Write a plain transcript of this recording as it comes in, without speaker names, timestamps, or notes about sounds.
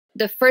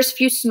the first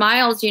few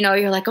smiles, you know,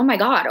 you're like, oh my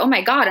God,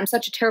 I'm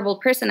such a terrible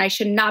person. I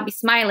should not be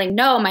smiling.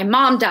 No, my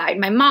mom died.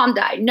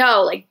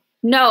 No, like,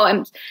 no,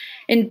 I'm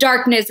in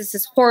darkness. This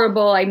is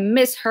horrible. I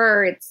miss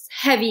her. It's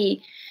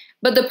heavy.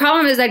 But the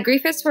problem is that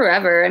grief is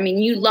forever. I mean,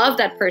 you love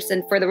that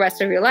person for the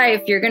rest of your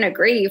life. You're going to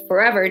grieve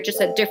forever,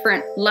 just at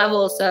different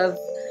levels of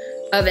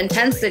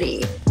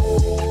intensity.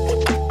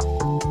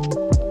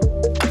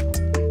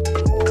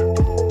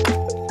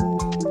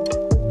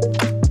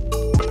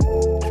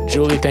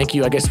 Julie, thank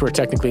you. I guess we're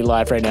technically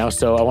live right now,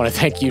 so I want to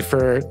thank you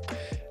for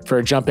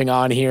jumping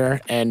on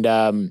here. And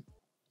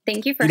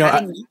thank you for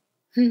having me.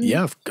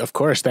 Yeah, of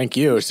course. Thank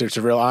you. It's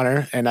a real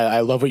honor, and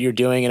I love what you're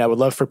doing. And I would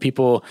love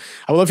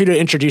you to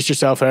introduce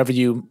yourself however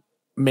you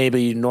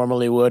maybe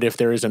normally would, if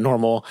there is a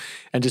normal,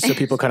 and just so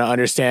people kind of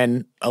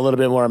understand a little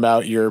bit more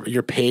about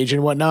your page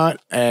and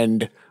whatnot,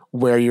 and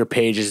where your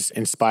page is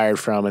inspired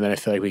from. And then I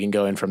feel like we can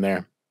go in from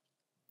there.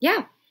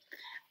 Yeah.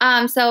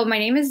 So my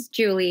name is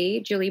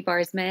Julie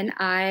Barzman.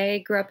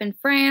 I grew up in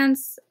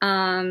France,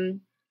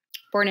 born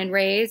and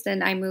raised,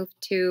 and I moved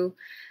to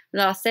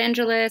Los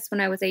Angeles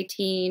when I was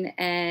 18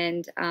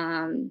 and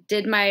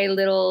did my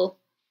little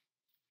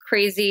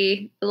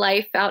crazy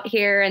life out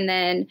here, and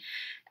then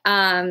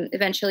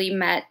eventually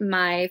met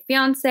my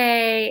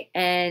fiance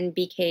and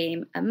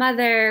became a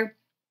mother.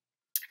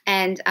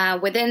 And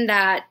within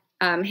that,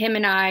 him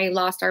and I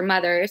lost our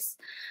mothers.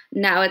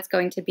 Now it's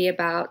going to be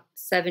about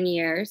 7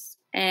 years.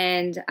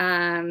 And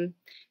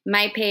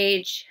my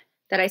page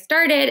that I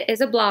started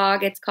is a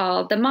blog. It's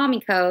called The Mommy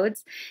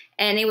Codes.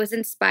 And it was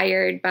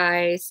inspired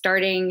by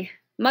starting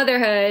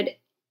motherhood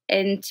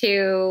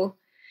into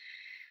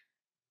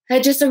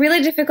just a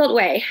really difficult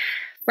way,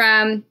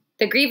 from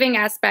the grieving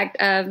aspect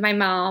of my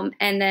mom,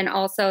 and then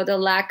also the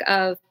lack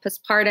of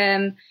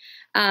postpartum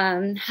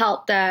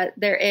help that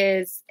there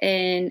is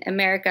in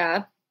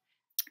America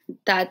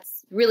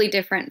that's really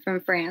different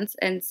from France.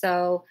 And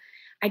so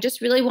I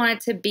just really wanted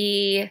to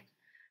be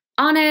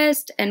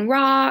honest and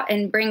raw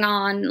and bring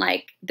on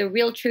like the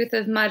real truth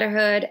of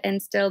motherhood,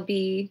 and still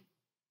be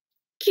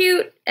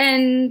cute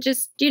and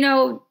just, you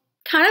know,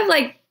 kind of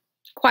like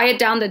quiet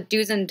down the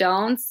do's and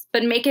don'ts,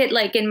 but make it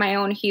like in my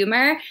own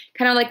humor,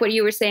 kind of like what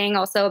you were saying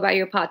also about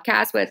your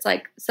podcast, where it's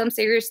like some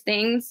serious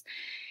things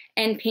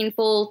and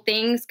painful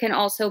things can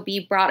also be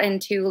brought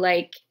into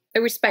like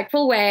a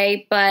respectful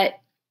way, but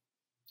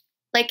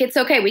like, it's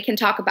okay. We can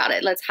talk about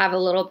it. Let's have a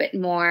little bit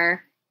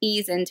more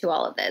ease into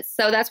all of this.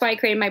 So that's why I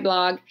created my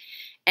blog.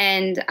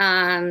 And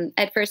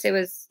at first it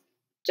was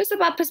just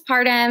about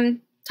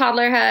postpartum,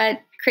 toddlerhood,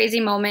 crazy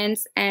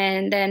moments.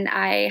 And then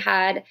I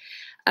had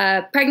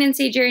a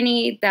pregnancy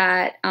journey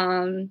that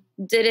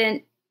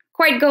didn't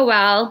quite go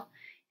well,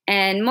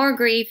 and more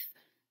grief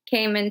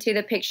came into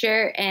the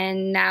picture.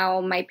 And now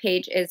my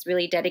page is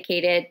really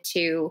dedicated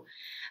to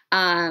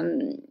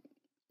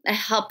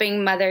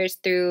helping mothers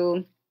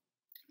through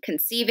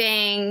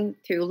conceiving,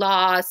 through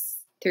loss,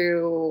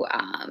 through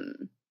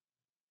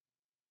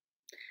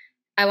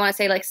I want to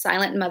say like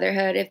silent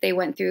motherhood if they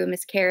went through a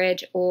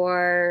miscarriage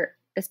or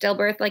a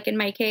stillbirth, like in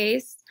my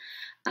case,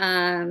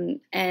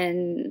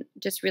 and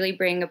just really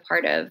bring a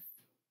part of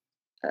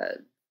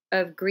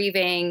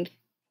grieving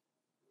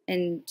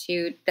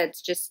into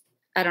that's just,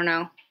 I don't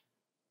know,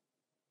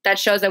 that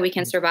shows that we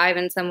can survive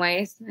in some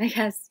ways, I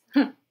guess.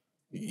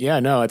 Yeah,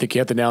 no, I think you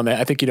have to nail that.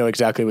 I think you know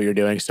exactly what you're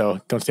doing, so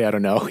don't say I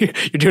don't know.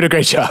 You're doing a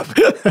great job.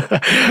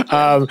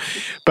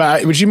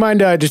 But would you mind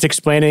just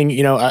explaining,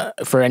 you know,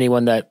 for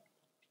anyone that,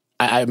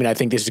 I mean, I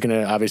think this is going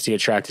to obviously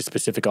attract a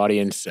specific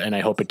audience, and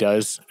I hope it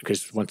does,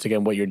 because once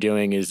again, what you're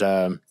doing is,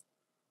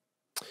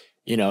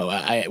 you know,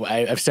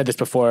 I've said this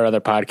before in other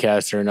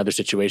podcasts or in other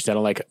situations. I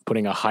don't like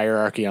putting a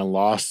hierarchy on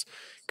loss,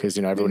 because,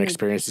 you know, everyone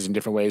experiences in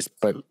different ways,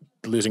 but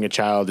losing a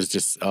child is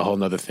just a whole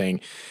nother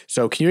thing.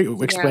 So can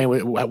you explain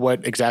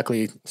what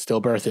exactly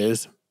stillbirth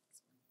is?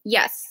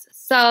 Yes.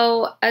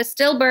 So a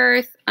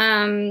stillbirth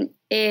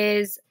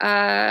is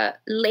a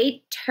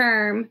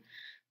late-term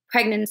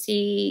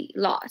pregnancy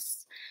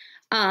loss.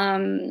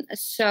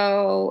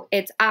 So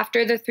it's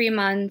after the 3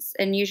 months,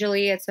 and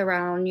usually it's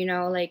around, you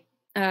know, like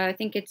I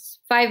think it's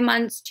 5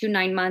 months to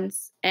 9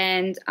 months,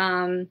 and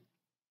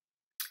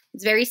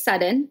it's very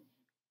sudden.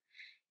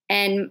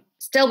 And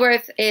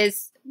stillbirth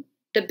is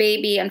the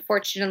baby,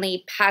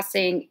 unfortunately,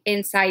 passing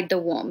inside the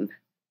womb.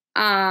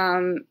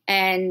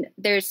 And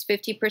there's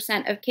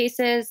 50% of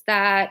cases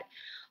that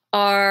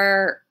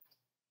are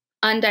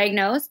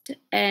undiagnosed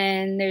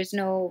and there's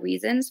no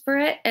reasons for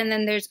it. And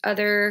then there's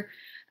other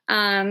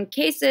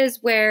cases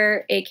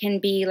where it can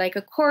be like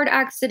a cord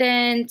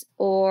accident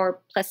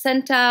or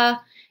placenta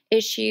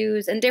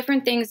issues and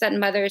different things that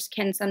mothers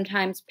can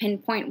sometimes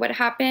pinpoint what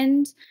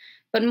happened.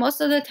 But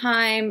most of the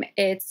time,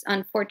 it's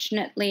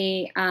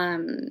unfortunately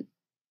kind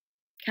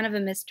of a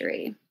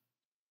mystery.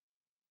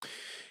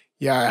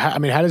 Yeah, I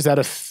mean, how does that?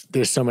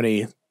 There's so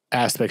many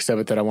aspects of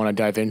it that I want to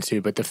dive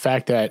into, but the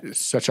fact that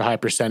such a high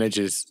percentage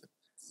is,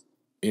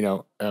 you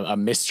know, a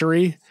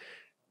mystery.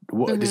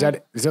 Does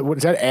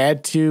that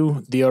add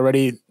to the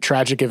already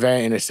tragic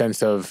event in a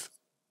sense of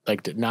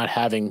like not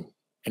having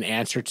an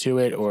answer to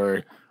it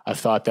or a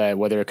thought that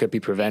whether it could be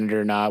prevented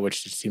or not,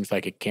 which it seems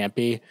like it can't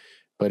be,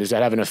 but does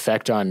that have an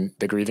effect on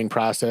the grieving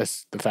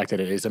process? The fact that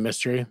it is a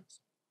mystery?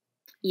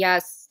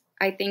 Yes,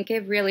 I think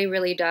it really,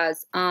 really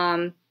does.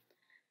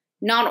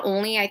 Not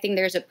only I think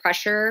there's a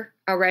pressure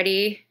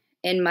already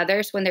in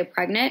mothers when they're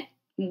pregnant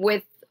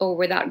with or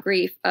without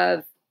grief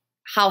of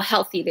how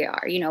healthy they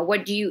are. You know,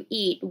 what do you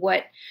eat?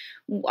 What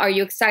are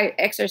you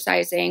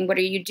exercising? What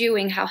are you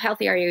doing? How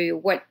healthy are you?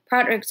 What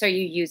products are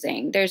you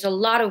using? There's a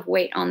lot of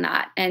weight on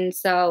that. And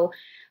so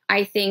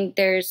I think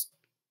there's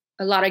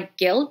a lot of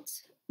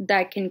guilt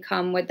that can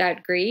come with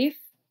that grief,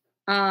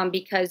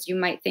 because you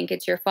might think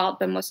it's your fault,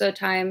 but most of the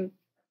time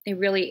it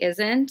really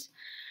isn't.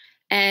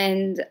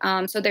 And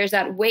so there's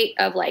that weight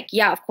of like,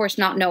 yeah, of course,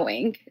 not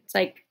knowing. It's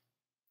like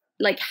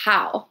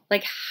how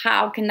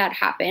can that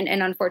happen?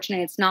 And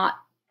unfortunately, it's not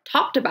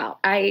talked about.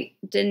 I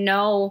didn't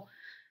know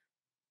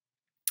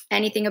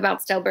anything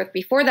about stillbirth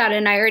before that,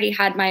 and I already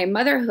had my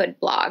motherhood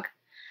blog.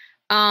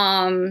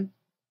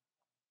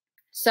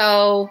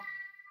 So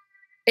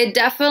it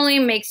definitely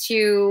makes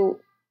you,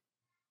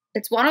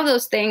 it's one of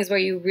those things where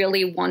you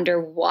really wonder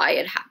why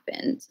it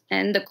happened.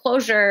 And the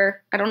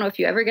closure, I don't know if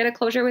you ever get a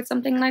closure with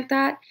something like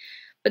that,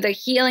 but the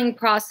healing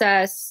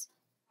process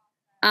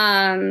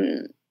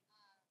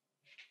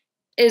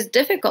is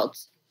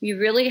difficult. You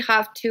really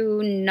have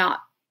to not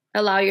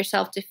allow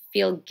yourself to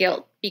feel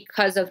guilt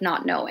because of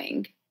not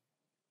knowing.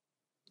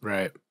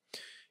 Right.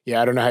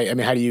 Yeah. I don't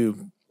know.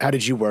 How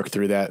did you work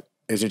through that?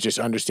 Is it just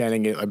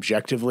understanding it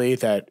objectively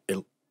that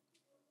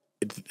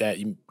that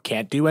you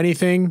can't do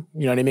anything?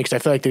 You know what I mean? Because I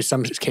feel like there's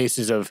some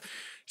cases of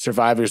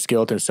survivor's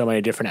guilt and so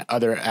many different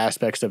other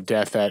aspects of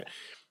death that,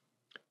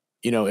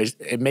 you know,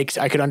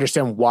 I could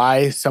understand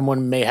why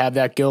someone may have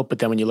that guilt. But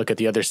then when you look at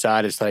the other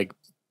side, it's like,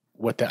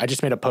 I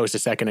just made a post a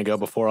second ago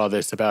before all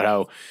this about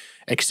how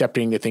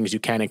accepting the things you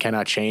can and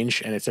cannot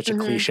change. And it's such a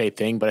cliche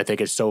thing, but I think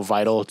it's so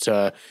vital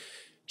to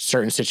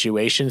certain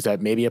situations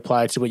that maybe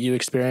apply to what you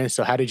experienced.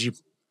 So how did you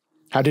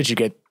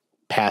get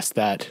past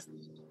that?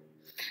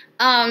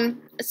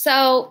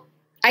 So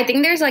I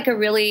think there's like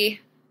I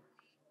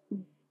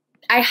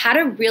had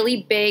a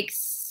really big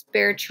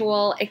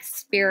spiritual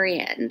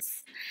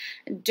experience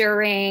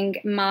during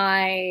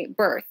my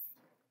birth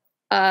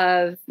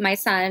of my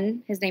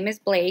son. His name is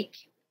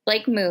Blake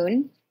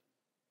Moon.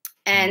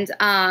 And,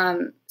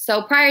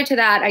 so prior to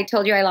that, I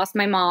told you I lost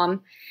my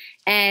mom,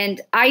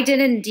 and I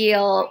didn't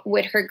deal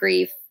with her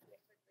grief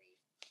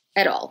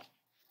at all.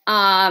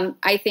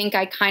 I think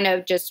I kind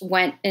of just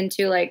went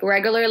into like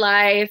regular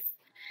life,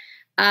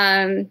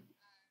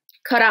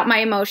 cut out my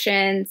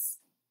emotions.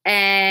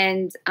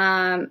 And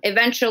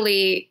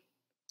eventually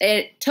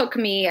it took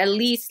me at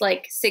least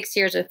like 6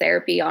 years of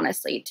therapy,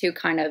 honestly, to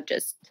kind of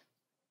just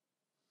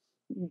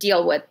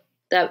deal with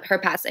her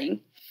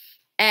passing.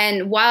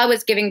 And while I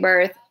was giving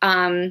birth,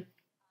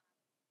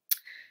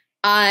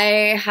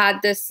 I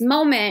had this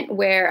moment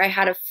where I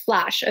had a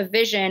flash, a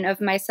vision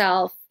of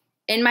myself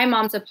in my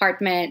mom's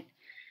apartment,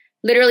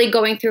 literally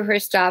going through her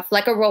stuff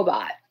like a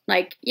robot.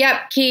 Like,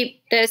 yep,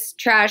 keep this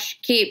trash,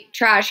 keep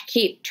trash,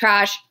 keep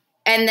trash.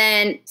 And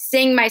then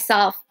seeing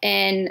myself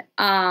in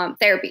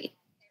therapy.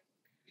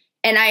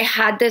 And I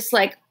had this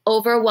like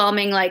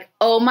overwhelming, like,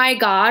 oh my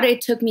God,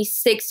 it took me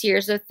 6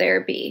 years of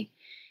therapy.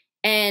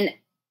 And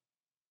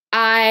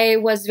I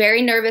was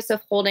very nervous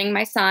of holding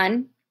my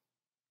son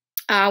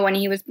when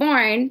he was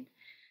born,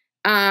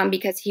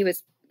 because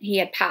he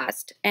had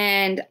passed.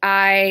 And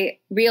I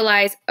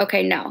realized,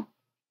 okay, no,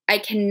 I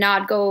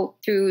cannot go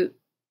through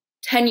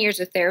 10 years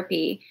of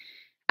therapy.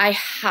 I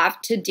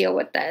have to deal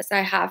with this.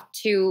 I have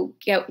to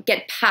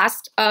get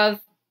past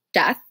of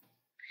death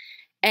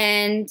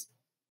and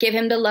give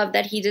him the love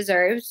that he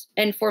deserves,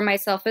 and for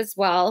myself as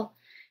well.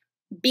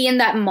 Be in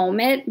that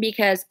moment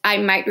because I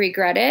might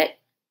regret it.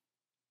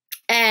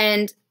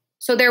 And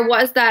so there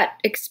was that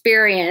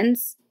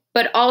experience,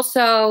 but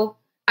also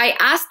I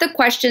asked the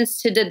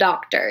questions to the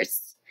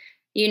doctors.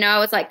 You know, I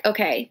was like,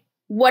 okay,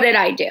 what did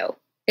I do?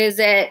 Is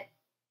it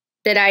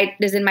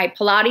my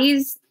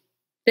Pilates?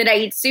 Did I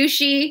eat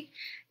sushi?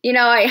 You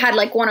know, I had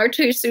like 1 or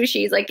 2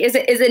 sushis. Like, is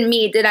it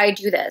me? Did I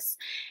do this?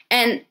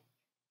 And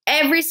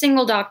every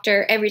single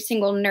doctor, every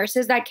single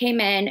nurses that came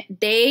in,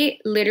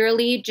 they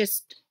literally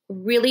just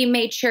really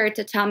made sure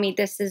to tell me,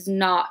 this is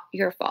not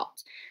your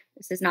fault.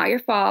 This is not your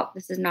fault.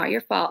 This is not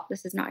your fault.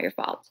 This is not your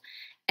fault.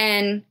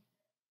 And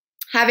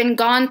having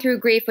gone through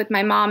grief with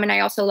my mom, and I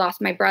also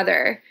lost my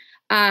brother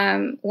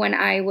when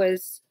I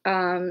was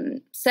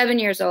 7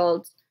 years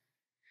old.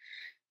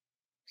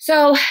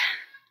 So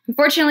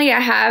unfortunately,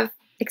 I have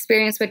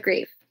experience with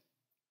grief.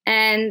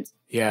 And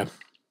yeah,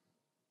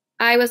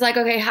 I was like,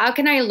 okay, how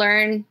can I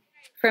learn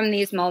from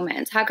these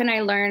moments? How can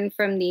I learn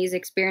from these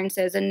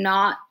experiences and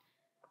not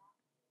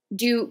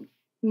do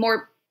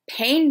more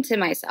pain to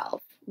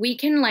myself? We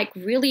can like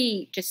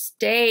really just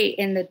stay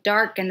in the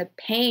dark and the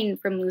pain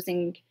from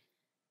losing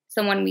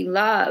someone we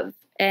love.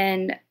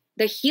 And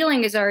the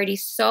healing is already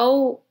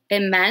so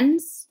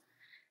immense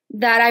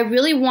that I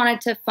really wanted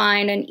to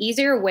find an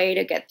easier way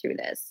to get through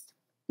this.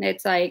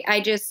 It's like,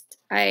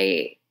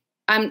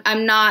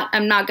 I'm not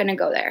going to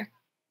go there.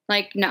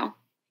 Like, no,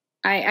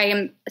 I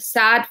am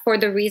sad for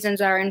the reasons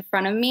that are in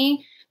front of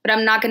me, but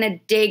I'm not going to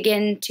dig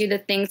into the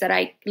things that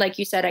like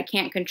you said, I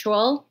can't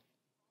control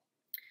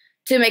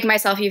to make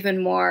myself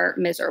even more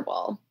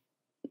miserable.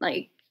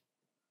 Like,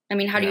 I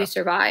mean, how do you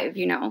survive,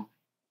 you know?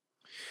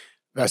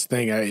 That's the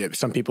thing.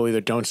 Some people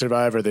either don't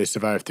survive or they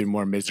survive through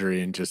more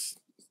misery and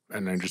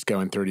then just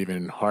going through it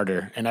even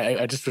harder. And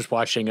I just was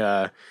watching,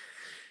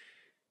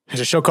 there's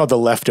a show called The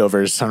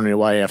Leftovers. I don't know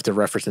why I have to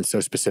reference it so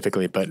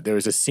specifically, but there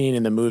was a scene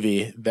in the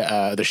movie,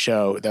 the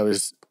show that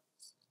was,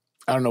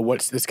 I don't know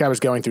this guy was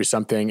going through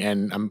something,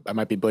 and I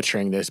might be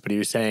butchering this, but he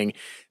was saying,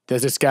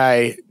 does this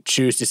guy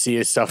choose to see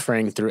his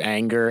suffering through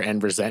anger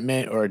and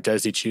resentment, or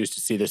does he choose to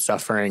see the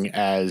suffering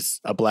as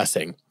a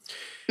blessing?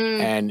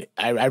 And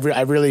I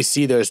really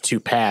see those two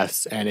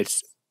paths, and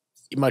it's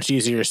much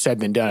easier said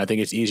than done. I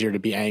think it's easier to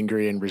be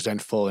angry and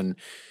resentful and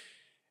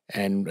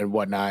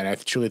whatnot. And I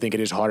truly think it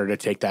is harder to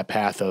take that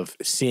path of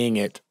seeing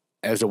it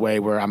as a way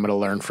where I'm going to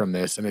learn from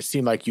this. And it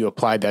seemed like you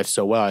applied that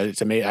so well.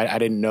 It's amazing. I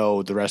didn't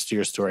know the rest of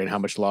your story and how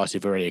much loss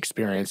you've already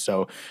experienced.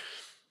 So,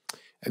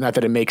 not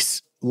that it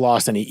makes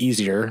loss any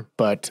easier,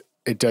 but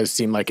it does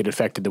seem like it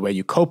affected the way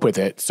you cope with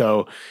it.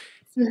 So,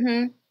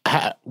 do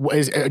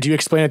you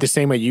explain it the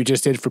same way you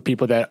just did for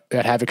people that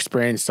have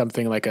experienced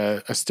something like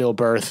a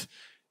stillbirth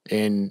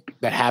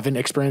that haven't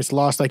experienced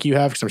loss like you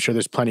have? Because I'm sure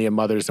there's plenty of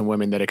mothers and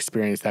women that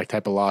experience that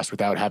type of loss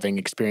without having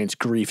experienced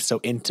grief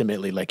so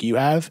intimately like you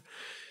have.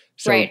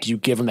 So do you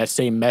give them that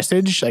same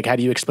message? Like, how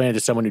do you explain it to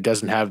someone who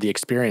doesn't have the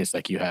experience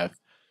like you have?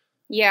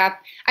 Yeah,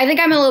 I think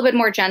I'm a little bit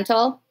more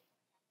gentle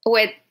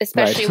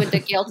especially with the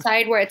guilt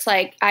side, where it's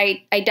like,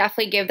 I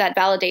definitely give that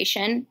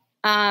validation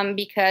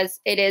because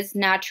it is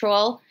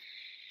natural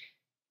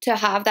to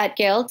have that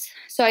guilt.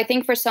 So I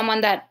think for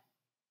someone that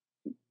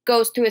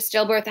goes through a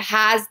stillbirth,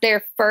 has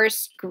their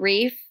first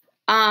grief,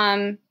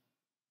 you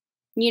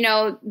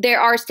know,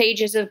 there are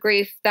stages of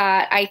grief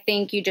that I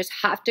think you just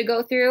have to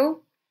go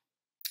through.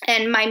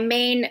 And my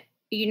main,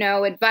 you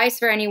know, advice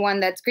for anyone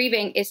that's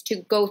grieving is to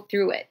go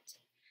through it.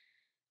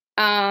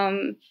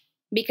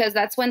 Because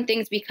that's when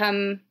things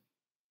become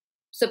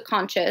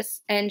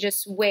subconscious and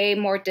just way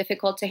more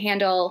difficult to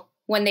handle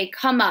when they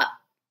come up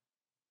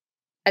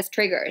as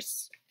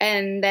triggers.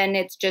 And then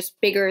it's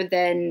just bigger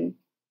than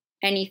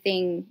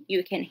anything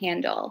you can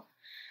handle.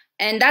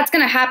 And that's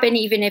going to happen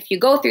even if you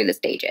go through the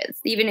stages,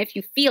 even if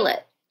you feel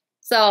it.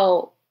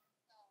 So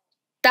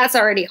that's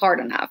already hard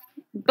enough.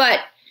 But,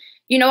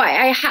 you know,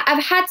 I've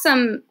had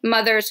some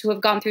mothers who have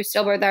gone through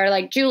stillbirth that are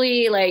like,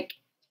 Julie, like,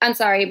 I'm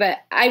sorry, but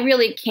I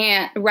really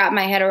can't wrap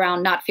my head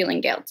around not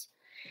feeling guilt.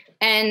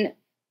 And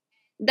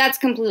that's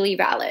completely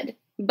valid.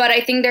 But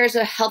I think there's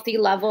a healthy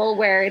level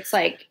where it's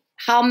like,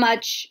 how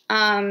much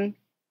are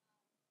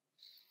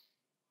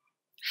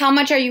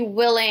you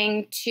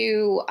willing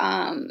to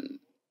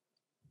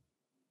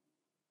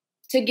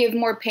give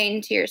more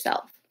pain to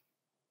yourself?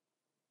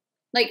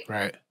 Like,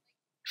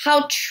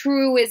 how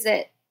true is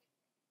it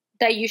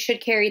that you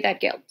should carry that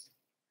guilt?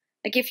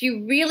 Like, if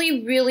you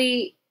really,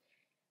 really,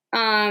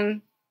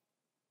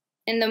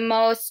 in the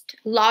most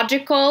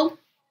logical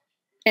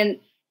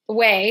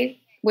way,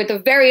 with a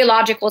very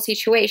logical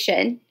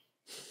situation,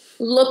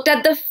 looked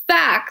at the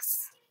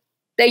facts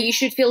that you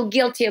should feel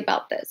guilty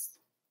about this,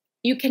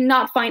 you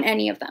cannot find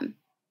any of them.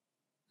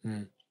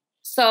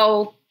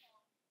 So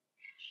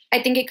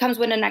I think it comes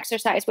with an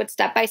exercise, with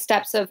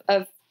step-by-steps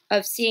of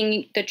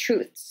seeing the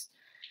truths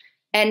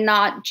and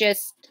not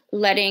just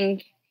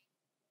letting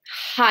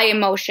high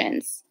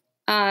emotions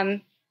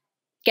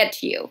get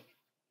to you.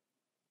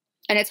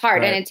 And it's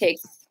hard, and it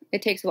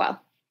takes a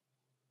while.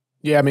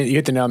 Yeah, I mean, you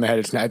hit the nail on the head.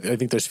 It's not, I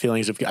think those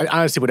feelings of,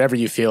 honestly, whatever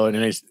you feel, and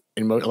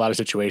in a lot of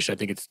situations, I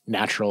think it's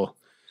natural.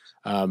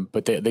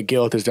 But the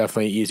guilt is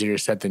definitely easier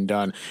said than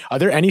done. Are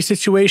there any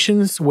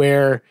situations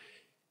where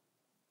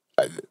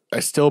a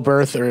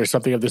stillbirth or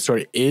something of this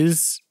sort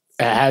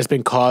has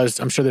been caused?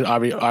 I'm sure there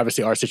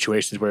obviously are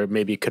situations where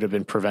maybe it could have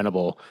been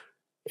preventable.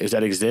 Does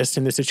that exist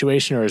in this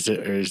situation, or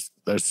is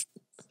those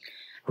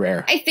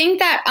rare? I think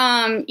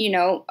that you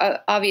know,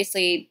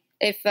 obviously,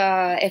 if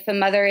a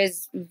mother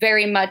is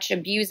very much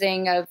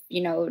abusing of,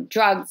 you know,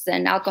 drugs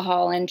and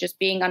alcohol and just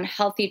being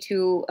unhealthy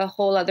to a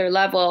whole other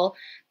level,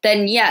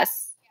 then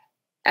yes,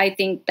 I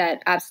think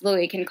that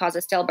absolutely can cause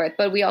a stillbirth.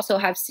 But we also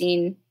have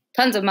seen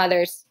tons of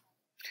mothers,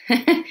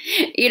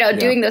 you know,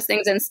 doing those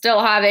things and still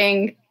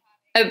having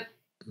a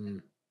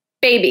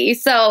baby.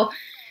 So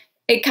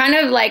it kind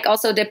of like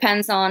also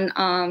depends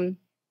on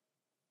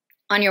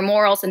your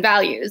morals and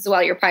values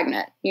while you're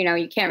pregnant. You know,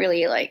 you can't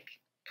really like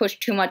push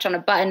too much on a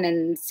button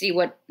and see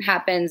what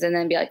happens and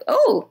then be like,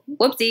 oh,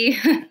 whoopsie.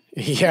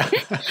 Yeah.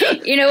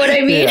 You know what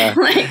I mean? Yeah.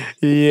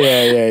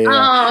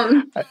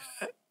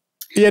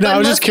 Like, I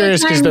was just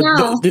curious because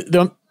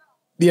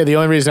the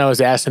only reason I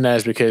was asking that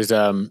is because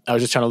I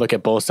was just trying to look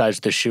at both sides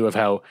of the shoe of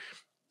how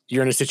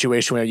you're in a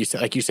situation where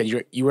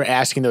you were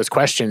asking those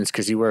questions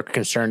because you were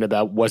concerned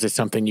about, was it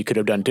something you could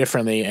have done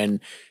differently? And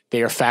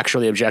they are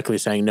factually, objectively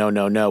saying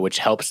no, which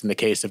helps in the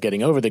case of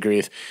getting over the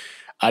grief.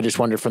 I just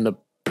wonder from the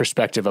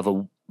perspective of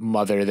a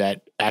mother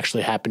that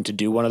actually happened to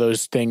do one of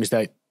those things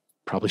that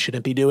probably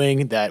shouldn't be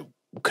doing that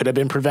could have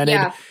been prevented.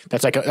 Yeah.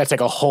 That's like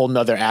a whole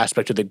nother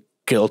aspect of the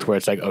guilt where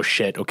it's like, oh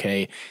shit,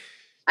 okay,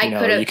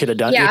 you could have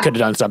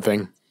done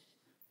something.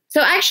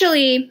 So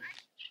actually,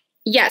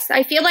 yes,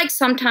 I feel like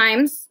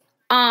sometimes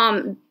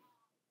the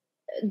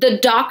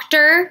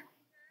doctor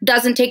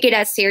doesn't take it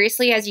as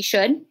seriously as he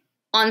should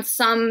on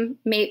some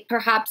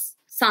perhaps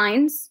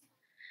signs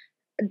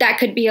that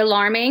could be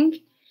alarming.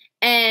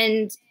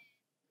 And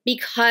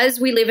because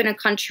we live in a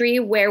country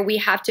where we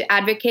have to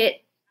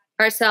advocate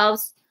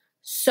ourselves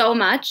so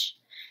much,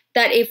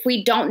 that if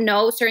we don't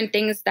know certain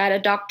things that a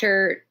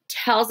doctor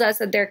tells us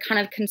that they're kind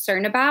of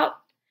concerned about,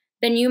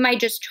 then you might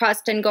just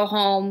trust and go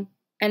home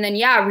and then,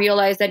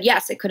 realize that,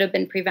 yes, it could have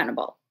been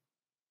preventable.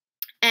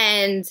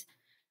 And,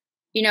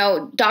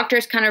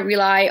 doctors kind of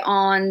rely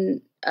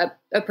on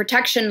a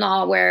protection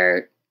law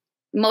where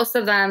most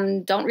of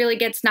them don't really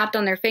get snapped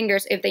on their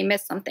fingers if they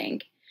miss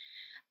something.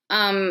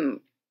 And,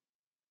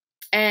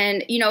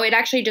 it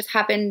actually just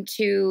happened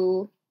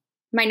to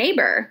my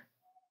neighbor,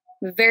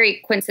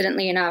 very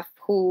coincidentally enough,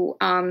 who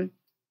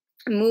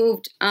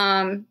moved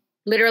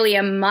literally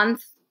a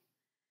month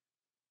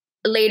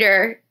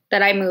later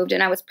that I moved,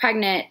 and I was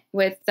pregnant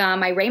with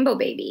my rainbow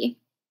baby.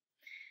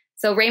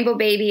 So rainbow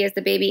baby is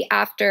the baby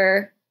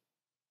after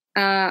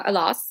a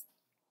loss,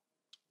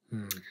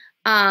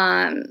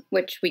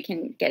 which we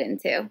can get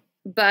into.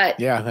 But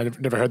yeah, I've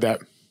never heard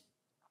that.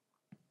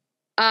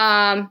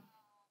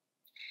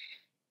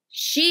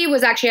 She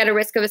was actually at a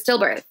risk of a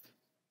stillbirth.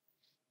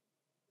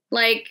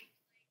 Like,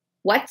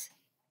 what?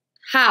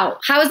 How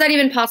is that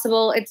even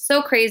possible? It's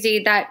so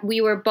crazy that we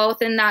were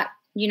both in that,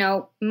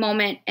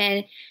 moment.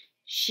 And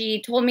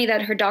she told me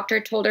that her doctor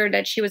told her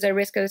that she was at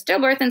risk of a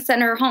stillbirth and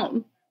sent her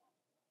home.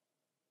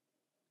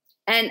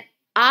 And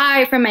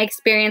I, from my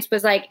experience,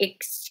 was like,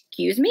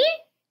 excuse me?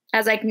 I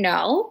was like,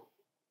 no,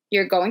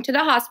 you're going to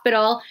the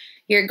hospital.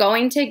 You're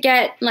going to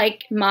get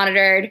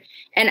monitored.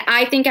 And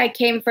I think I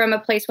came from a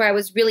place where I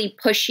was really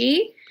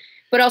pushy,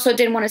 but also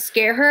didn't want to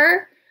scare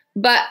her.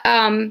 But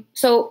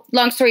so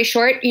long story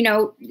short,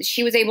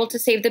 she was able to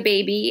save the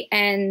baby.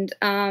 And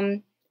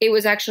it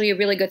was actually a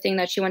really good thing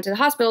that she went to the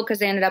hospital because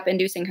they ended up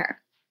inducing her.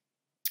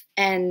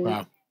 And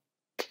wow.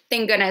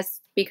 Thank goodness,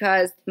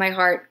 because my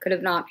heart could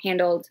have not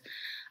handled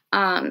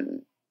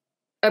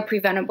a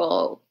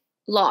preventable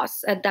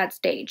loss at that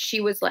stage.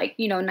 She was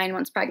 9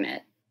 months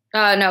pregnant.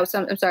 I'm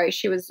sorry.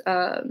 She was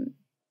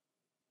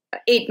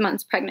 8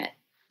 months pregnant.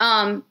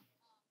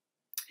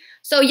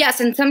 So yes,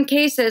 in some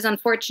cases,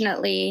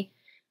 unfortunately,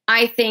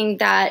 I think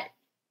that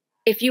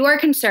if you are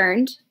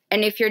concerned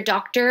and if your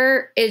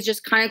doctor is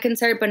just kind of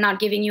concerned but not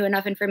giving you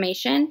enough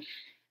information,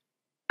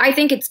 I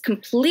think it's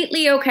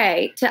completely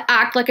okay to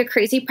act like a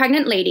crazy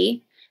pregnant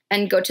lady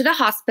and go to the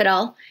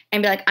hospital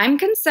and be like, I'm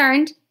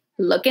concerned,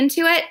 look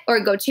into it, or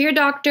go to your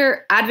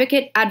doctor,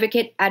 advocate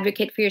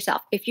for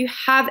yourself. If you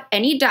have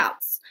any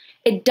doubts,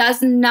 it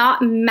does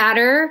not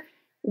matter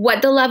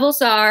what the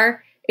levels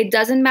are. It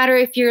doesn't matter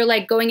if you're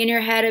going in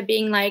your head of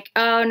being like,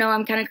 oh no,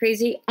 I'm kind of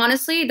crazy.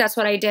 Honestly, that's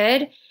what I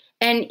did.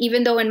 And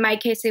even though in my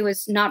case, it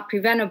was not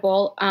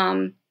preventable,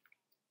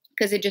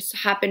 because it just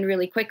happened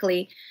really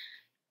quickly.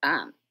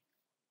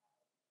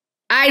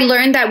 I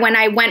learned that when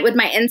I went with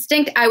my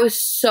instinct, I was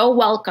so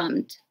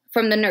welcomed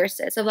from the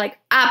nurses of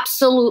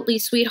absolutely,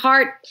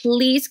 sweetheart,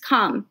 please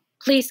come.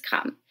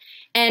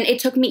 And it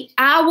took me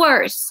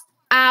hours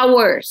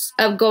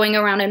of going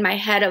around in my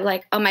head of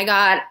oh my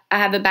God, I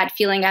have a bad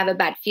feeling,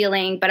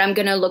 but I'm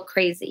going to look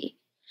crazy.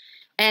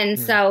 And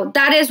so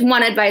that is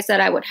one advice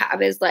that I would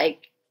have is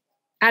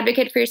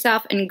advocate for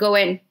yourself and go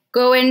in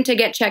to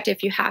get checked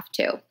if you have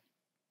to.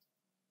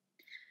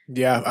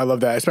 Yeah, I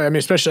love that. I mean,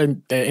 especially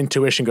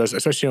intuition goes,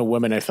 especially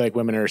women. I feel like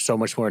women are so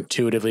much more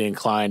intuitively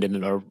inclined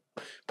and are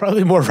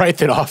probably more right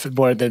than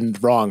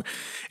wrong.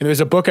 And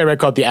there's a book I read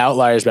called The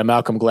Outliers by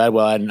Malcolm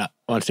Gladwell. And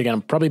once again,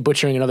 I'm probably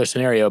butchering another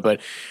scenario,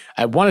 but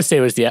I want to say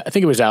I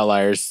think it was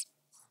Outliers.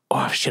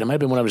 Oh shit, it might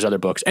have been one of his other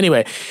books.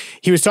 Anyway,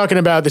 he was talking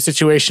about the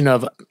situation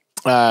of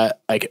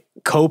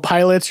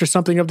co-pilots or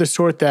something of the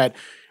sort that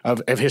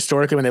of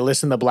historically when they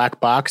listened to the black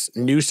box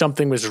knew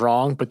something was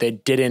wrong, but they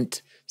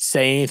didn't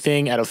say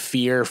anything out of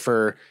fear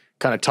for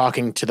kind of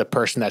talking to the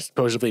person that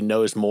supposedly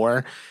knows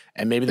more.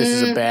 And maybe this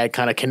is a bad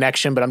kind of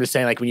connection, but I'm just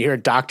saying when you hear a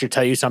doctor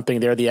tell you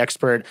something, they're the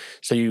expert.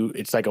 So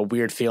it's a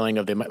weird feeling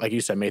of them, like you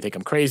said, may think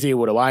I'm crazy.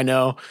 What do I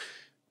know?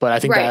 But I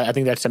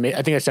think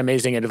that's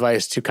amazing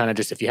advice to kind of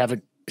just, if you have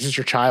this is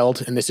your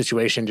child in this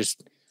situation,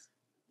 just,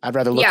 I'd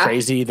rather look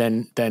crazy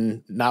than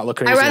not look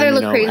crazy. I'd rather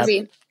look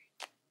crazy.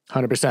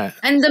 100%.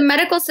 And the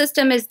medical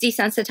system is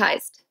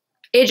desensitized.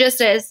 It just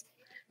is.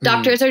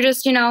 Doctors are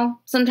just,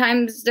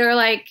 sometimes they're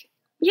like,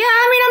 yeah,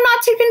 I mean, I'm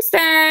not too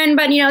concerned,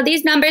 but,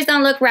 these numbers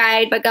don't look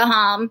right, but go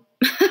home.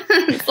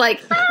 It's I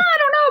don't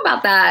know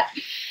about that.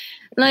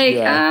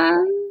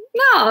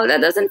 No, that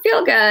doesn't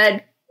feel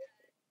good.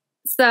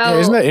 So yeah,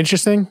 isn't that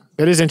interesting?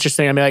 That is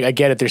interesting. I mean, I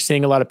get it. They're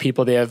seeing a lot of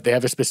people. They have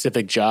a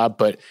specific job,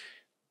 but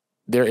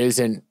there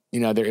isn't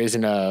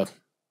a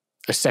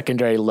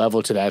secondary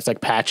level to that. It's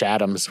like Patch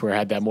Adams, where I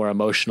had that more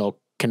emotional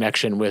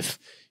connection with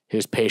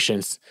his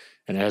patients.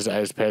 And as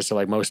opposed to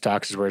like most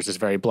doctors where it's just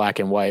very black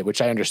and white,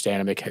 which I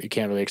understand. I mean, you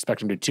can't really expect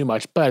them to do too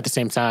much, but at the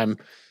same time,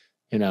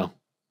 you know,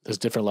 there's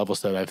different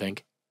levels to it, I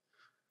think.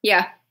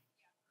 Yeah.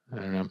 I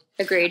don't know.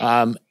 Agreed.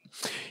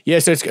 Yeah.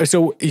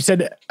 So you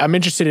said, I'm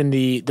interested in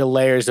the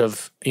layers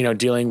of, you know,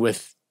 dealing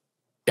with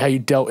how you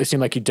dealt, it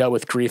seemed like you dealt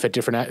with grief at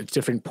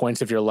different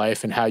points of your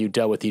life, and how you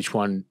dealt with each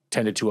one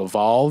tended to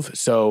evolve.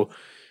 So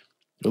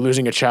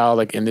losing a child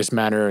like in this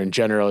manner in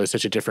general is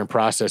such a different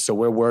process. So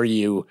where were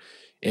you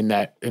in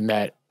that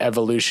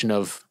evolution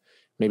of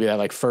maybe that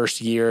like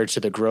first year to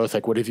the growth?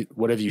 Like what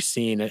have you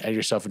seen at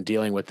yourself in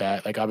dealing with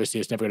that? Like obviously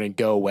it's never going to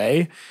go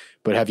away,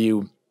 but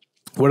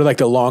what are like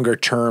the longer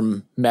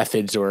term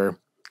methods or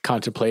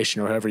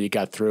contemplation or however you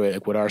got through it?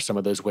 Like what are some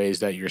of those ways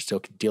that you're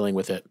still dealing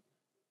with it?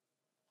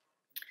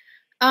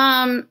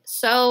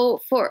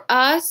 So for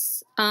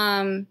us,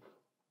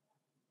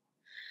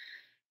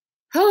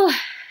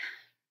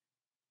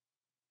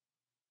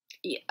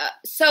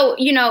 so,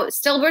 you know,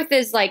 stillbirth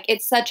is like,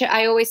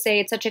 I always say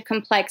it's such a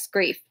complex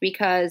grief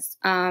because,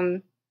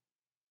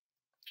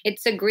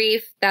 it's a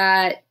grief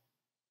that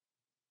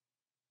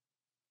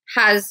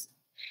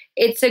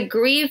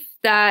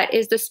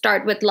is the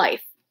start with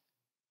life.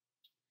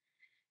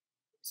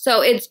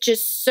 So it's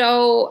just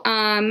so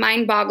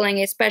mind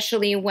boggling,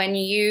 especially when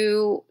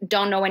you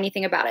don't know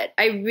anything about it.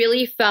 I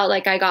really felt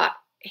like I got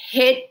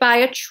hit by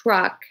a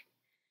truck,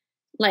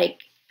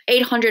 like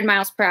 800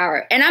 miles per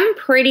hour. And I'm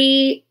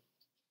pretty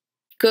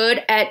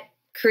good at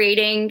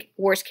creating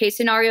worst case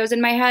scenarios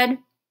in my head.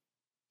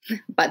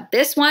 But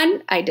this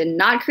one, I did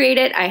not create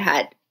it.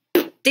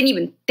 Didn't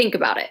even think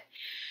about it.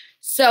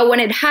 So when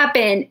it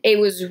happened, it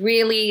was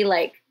really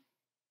like,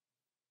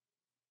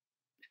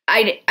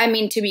 I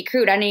mean, to be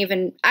crude, I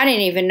didn't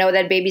even know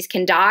that babies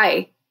can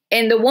die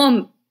in the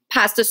womb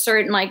past a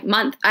certain like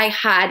month. I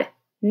had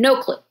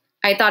no clue.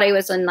 I thought I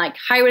was in like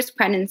high risk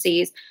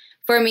pregnancies.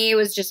 For me, it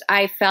was just,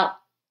 I felt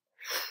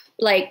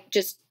like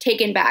just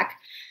taken back.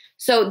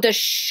 So the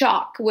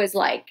shock was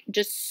like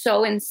just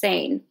so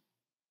insane.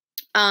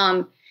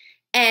 And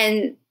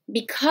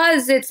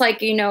because it's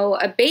like, you know,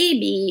 a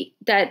baby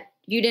that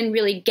you didn't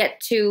really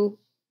get to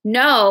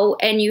know,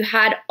 and you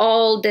had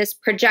all this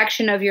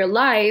projection of your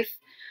life.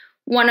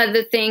 One of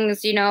the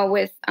things, you know,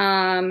 with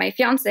my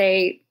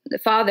fiance, the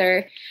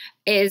father,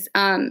 is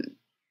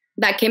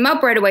that came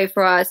up right away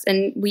for us,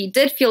 and we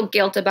did feel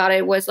guilt about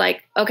it, was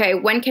like, okay,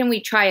 when can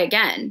we try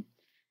again?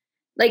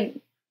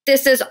 Like,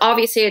 this is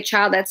obviously a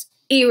child that's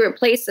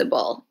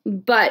irreplaceable,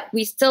 but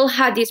we still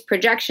had these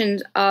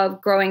projections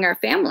of growing our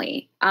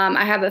family.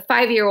 I have a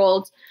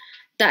 5-year-old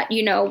that,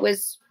 you know,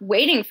 was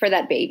waiting for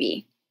that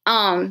baby.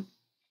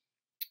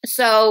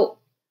 So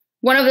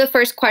one of the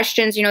first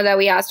questions, you know, that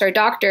we asked our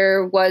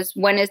doctor was,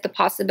 when is the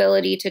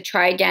possibility to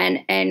try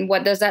again? And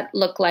what does that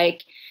look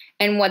like?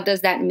 And what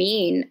does that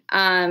mean?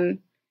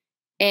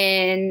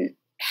 In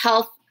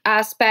health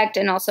aspect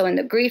and also in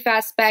the grief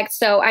aspect.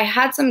 So I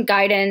had some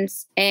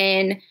guidance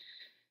in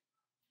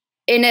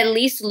at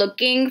least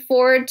looking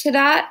forward to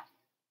that,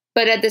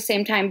 but at the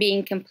same time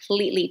being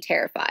completely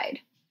terrified.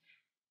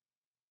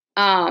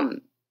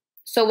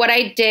 So what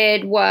I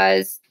did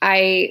was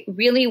I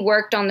really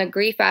worked on the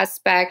grief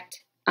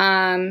aspect.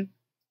 I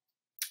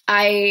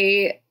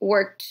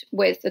worked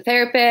with a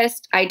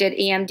therapist. I did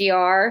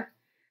EMDR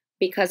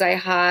because I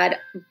had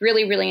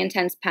really, really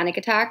intense panic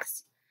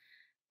attacks.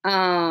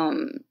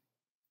 And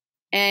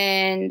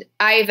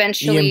I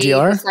eventually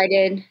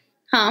decided,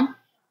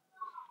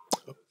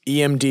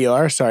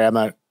 EMDR? Sorry, I'm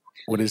not.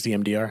 What is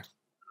EMDR?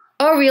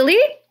 Oh, really?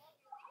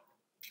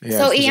 Yeah,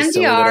 so is it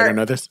silly that I don't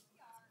know this?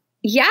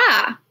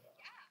 Yeah.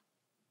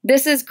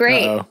 This is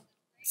great. Uh-oh.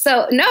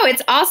 So no,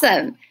 it's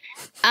awesome.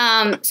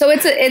 So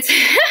it's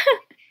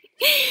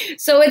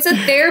so it's a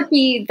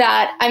therapy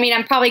that, I mean,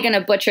 I'm probably going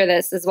to butcher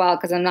this as well,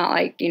 because I'm not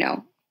like, you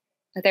know,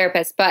 a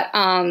therapist, but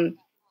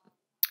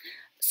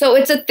so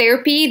it's a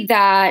therapy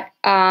that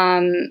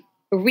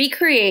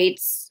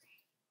recreates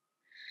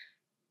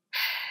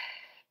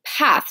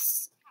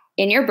paths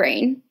in your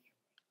brain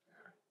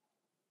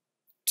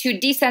to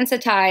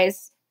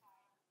desensitize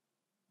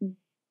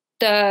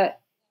the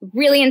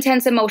really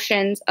intense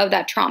emotions of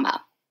that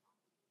trauma.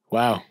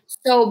 Wow.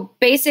 So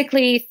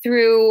basically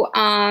through,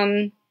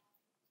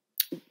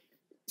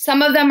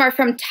 some of them are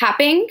from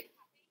tapping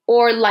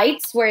or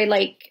lights, where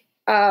like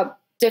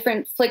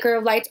different flicker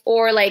of lights,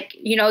 or like,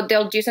 you know,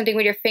 they'll do something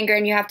with your finger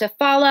and you have to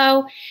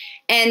follow,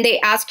 and they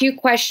ask you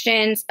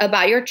questions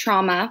about your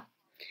trauma.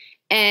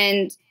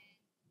 And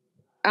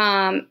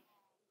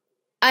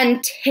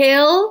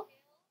until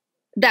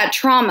that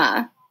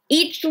trauma,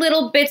 each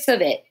little bits of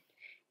it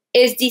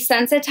is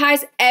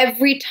desensitized,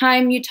 every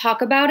time you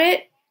talk about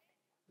it,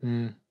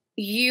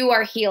 you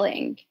are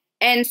healing.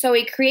 And so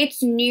it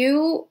creates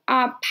new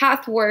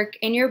path work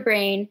in your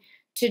brain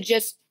to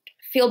just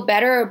feel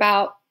better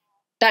about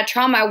that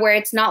trauma, where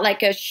it's not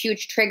like a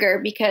huge trigger.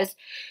 Because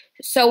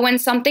so when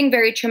something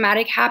very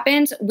traumatic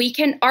happens,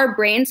 our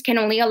brains can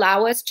only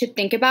allow us to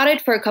think about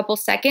it for a couple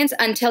seconds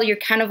until you're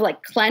kind of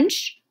like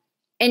clench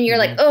and you're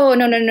like, oh,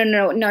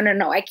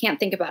 no, I can't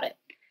think about it.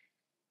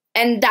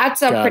 And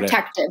that's a Got it.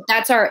 protective.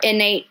 That's our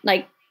innate,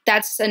 like,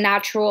 that's a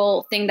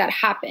natural thing that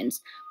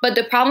happens. But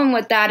the problem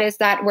with that is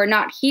that we're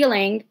not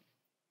healing.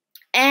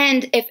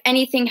 And if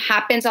anything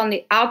happens on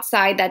the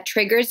outside that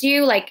triggers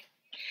you, like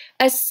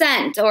a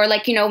scent, or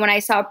like, you know, when I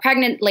saw a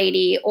pregnant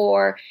lady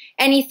or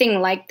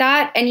anything like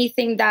that,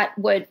 anything that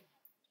would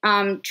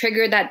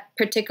trigger that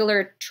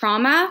particular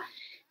trauma,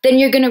 then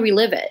you're going to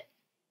relive it.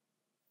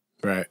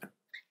 Right.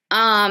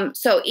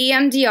 So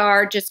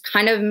EMDR just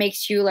kind of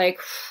makes you like,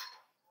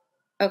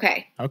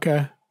 okay.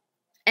 Okay.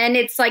 And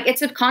it's like, it's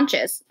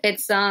subconscious.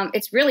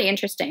 It's really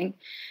interesting.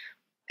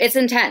 It's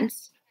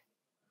intense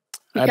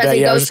because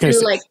it goes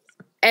through like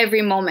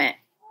every moment.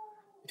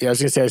 Yeah, I was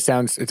gonna say it's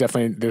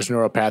definitely, there's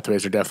neural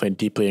pathways are definitely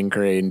deeply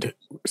ingrained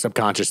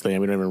subconsciously,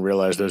 and we don't even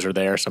realize those are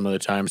there some of the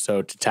time.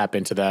 So to tap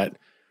into that,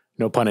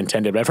 no pun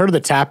intended. But I've heard of the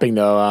tapping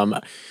though.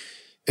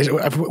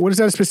 What is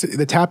that specific?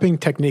 The tapping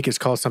technique is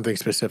called something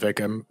specific.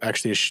 I'm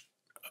actually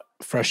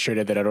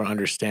frustrated that I don't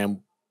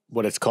understand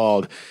what it's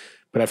called,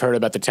 but I've heard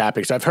about the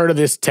tapping. So I've heard of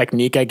this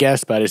technique, I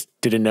guess, but I just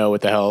didn't know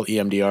what the hell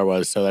EMDR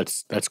was. So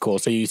that's cool.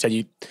 So you said,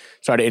 you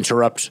sorry to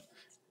interrupt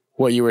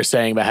what you were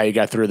saying about how you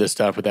got through this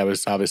stuff, but that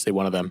was obviously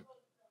one of them.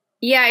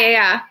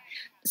 Yeah.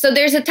 So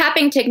there's a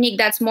tapping technique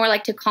that's more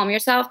like to calm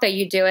yourself, that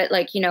you do it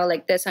like, you know,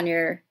 like this on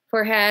your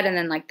forehead and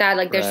then like that,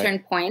 like there's certain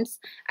points.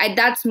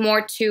 That's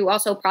more to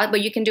also,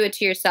 but you can do it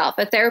to yourself.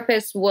 A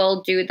therapist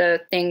will do the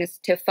things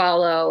to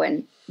follow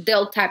and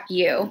they'll tap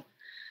you.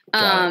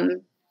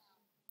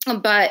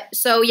 But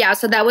so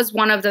that was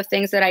one of the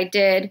things that I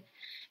did,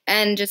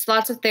 and just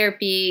lots of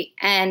therapy.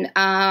 And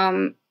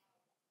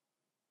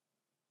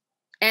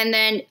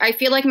then I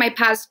feel like my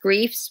past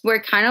griefs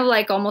were kind of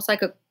like almost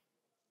like a,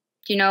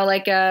 you know,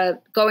 like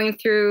going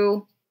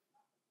through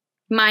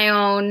my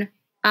own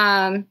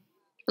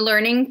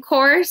learning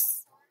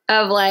course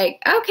of like,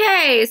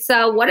 okay,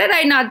 so what did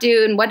I not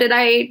do, and what did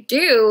I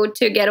do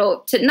to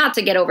not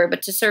to get over,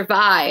 but to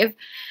survive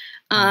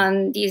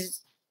these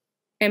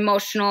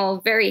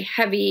emotional, very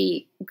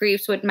heavy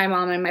griefs with my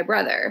mom and my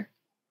brother.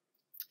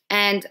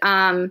 And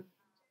I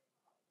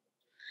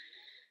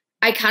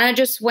kind of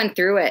just went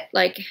through it.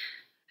 Like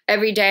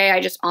every day I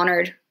just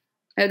honored.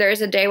 If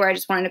there's a day where I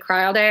just wanted to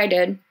cry all day, I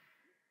did.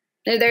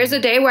 If there's a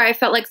day where I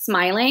felt like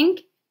smiling,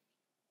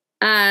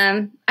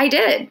 I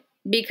did.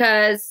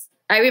 Because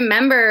I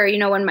remember, you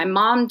know, when my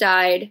mom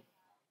died,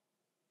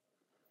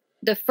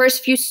 the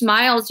first few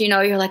smiles, you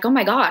know, you're like, oh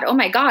my God,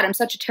 I'm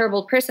such a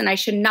terrible person. I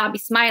should not be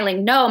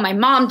smiling. No, my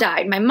mom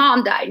died.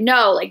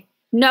 No, like,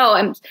 no,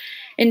 I'm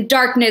in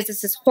darkness.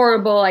 This is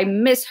horrible. I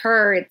miss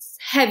her. It's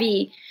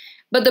heavy.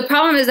 But the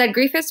problem is that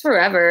grief is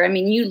forever. I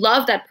mean, you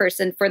love that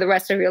person for the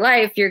rest of your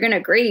life. You're going to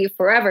grieve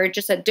forever,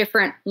 just at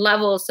different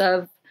levels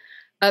of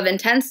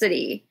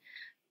intensity.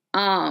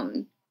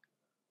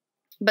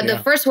 But the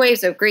first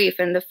waves of grief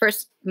and the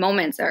first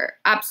moments are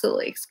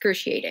absolutely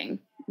excruciating.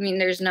 I mean,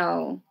 there's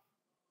no,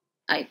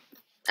 I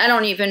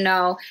don't even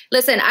know.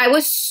 Listen, I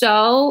was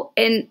so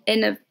in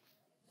a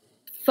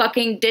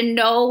fucking didn't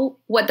know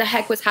what the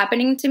heck was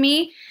happening to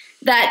me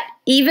that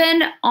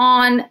even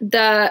on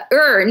the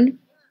urn,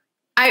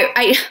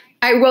 I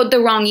wrote the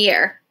wrong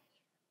year.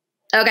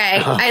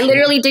 Okay. Oh, I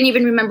literally didn't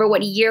even remember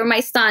what year my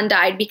son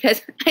died,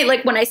 because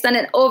when I sent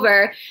it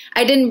over,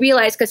 I didn't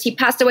realize, because he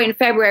passed away in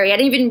February. I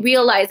didn't even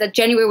realize that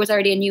January was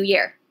already a new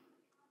year.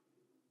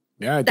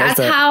 Yeah. That's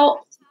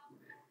how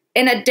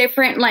in a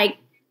different,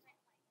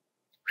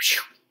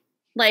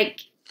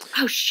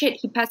 oh shit,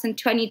 he passed in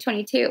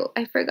 2022.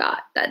 I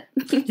forgot that.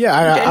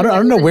 Yeah, I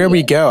don't know where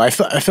we go. I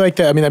feel like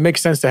that. I mean, that makes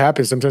sense to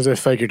happen. Sometimes I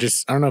feel like I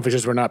don't know if it's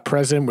just we're not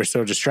present. We're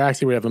so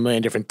distracted. We have a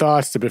million different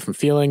thoughts, different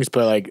feelings.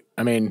 But like,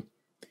 I mean,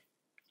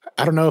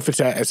 I don't know if it's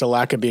a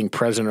lack of being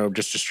present or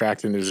just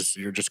distracted.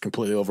 You're just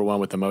completely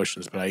overwhelmed with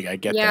emotions. But I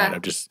get that. I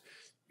just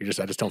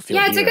don't feel.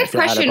 Yeah, it's a good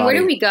question. Where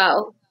do we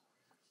go?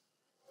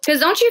 Because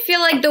don't you feel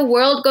like the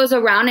world goes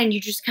around and you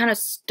just kind of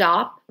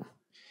stop?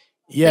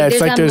 Yeah, it's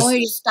like there's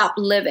you just stop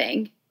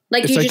living.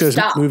 Like it's you like just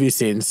those stop. movie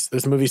scenes.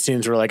 Those movie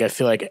scenes where like I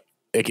feel like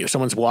if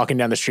someone's walking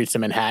down the streets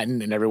of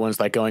Manhattan and everyone's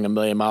like going a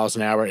million miles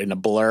an hour in a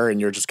blur, and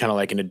you're just kind of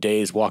like in a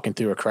daze walking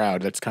through a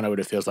crowd. That's kind of what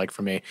it feels like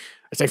for me.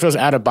 It's like it feels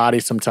out of body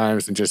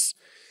sometimes, and just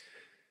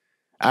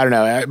I don't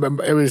know.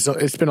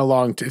 It's been a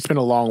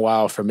long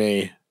while for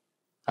me.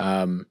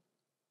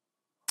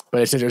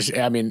 But it's interesting.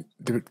 I mean,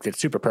 it's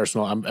super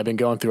personal. I've been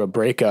going through a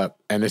breakup,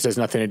 and this has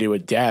nothing to do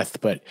with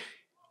death, but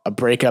a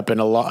breakup and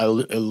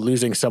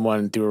losing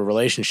someone through a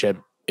relationship.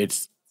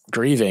 It's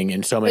grieving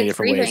in so many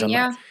different ways.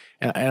 And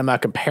I'm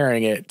not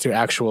comparing it to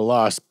actual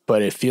loss,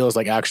 but it feels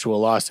like actual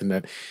loss.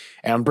 And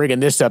I'm bringing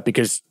this up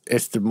because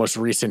it's the most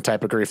recent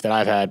type of grief that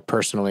I've had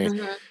personally.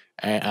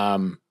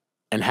 Mm-hmm.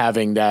 And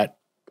having that,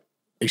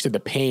 you said the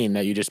pain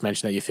that you just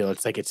mentioned that you feel,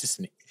 it's like, it's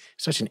just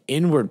such an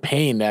inward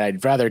pain that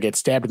I'd rather get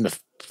stabbed in the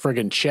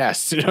friggin'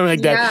 chest. You know,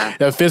 like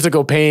that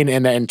physical pain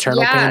and the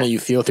internal pain that you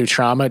feel through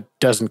trauma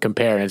doesn't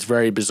compare. And it's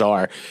very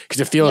bizarre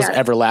because it feels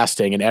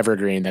everlasting and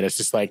evergreen, that it's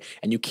just like,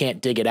 and you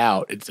can't dig it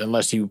out. And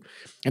the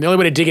only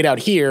way to dig it out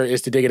here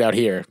is to dig it out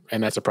here.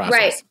 And that's a process.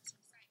 Right.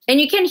 and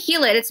you can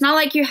heal it. It's not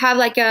like you have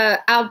like a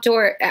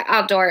outside,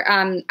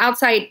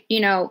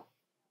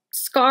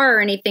 scar or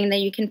anything that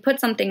you can put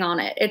something on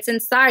it. It's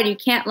inside. You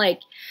can't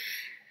like,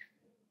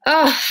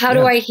 oh, how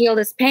do I heal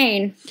this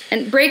pain?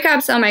 And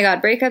breakups, oh my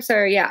God, breakups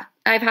are,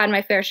 I've had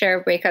my fair share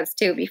of breakups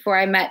too before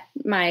I met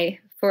my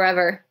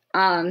forever.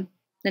 Then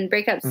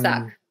breakups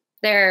suck.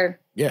 They're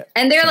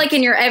like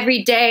in your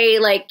everyday,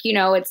 like,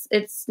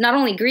 it's not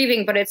only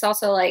grieving, but it's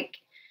also like,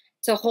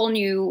 it's a whole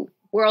new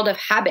world of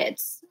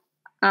habits.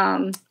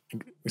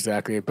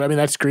 Exactly. But I mean,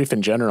 that's grief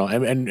in general.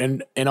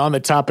 And on the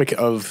topic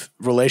of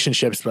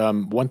relationships,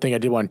 one thing I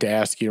did want to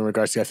ask you in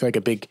regards to, I feel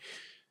like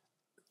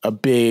a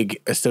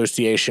big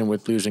association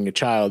with losing a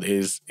child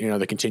is,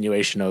 the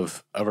continuation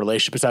of a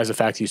relationship. Besides the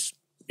fact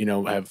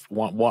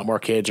want more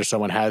kids, or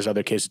someone has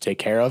other kids to take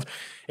care of,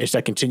 it's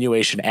that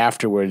continuation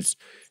afterwards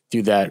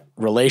through that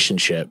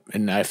relationship.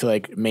 And I feel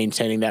like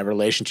maintaining that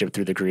relationship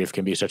through the grief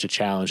can be such a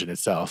challenge in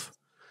itself.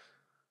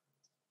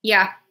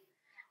 Yeah.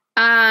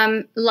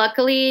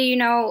 Luckily,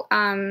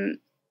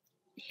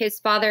 his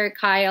father,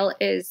 Kyle,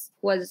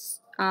 was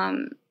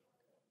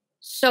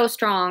so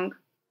strong,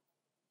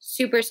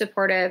 super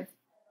supportive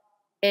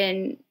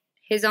in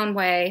his own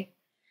way.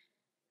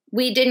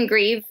 We didn't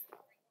grieve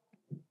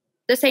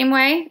the same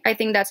way. I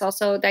think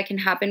that can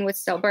happen with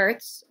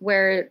stillbirths,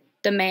 where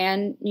the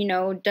man,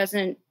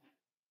 doesn't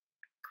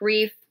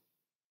grieve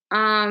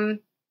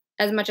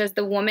as much as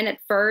the woman at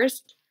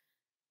first,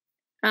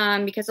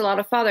 because a lot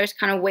of fathers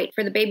kind of wait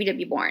for the baby to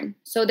be born.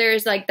 So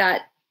there's like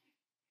that,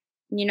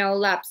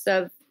 lapse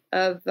of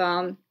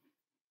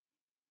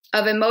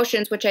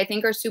emotions, which I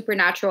think are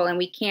supernatural, and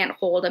we can't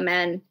hold a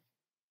man,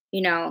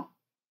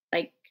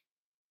 like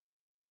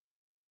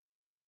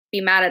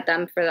be mad at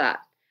them for that.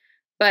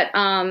 But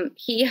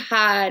he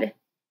had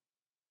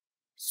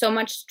so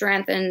much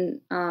strength,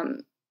 and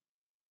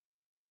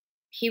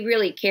he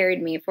really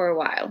carried me for a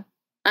while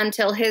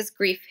until his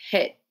grief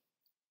hit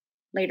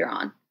later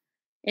on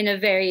in a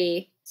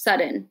very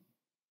sudden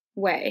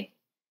way.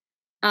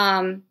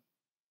 But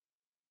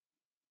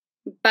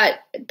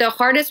the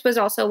hardest was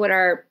also with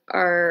our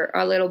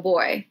little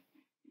boy,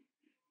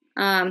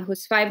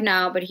 who's 5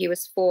 now, but he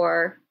was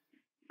 4.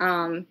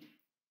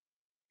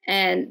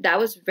 And that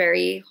was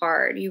very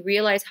hard. You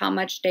realize how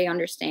much they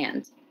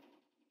understand.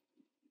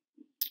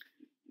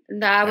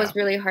 That was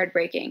really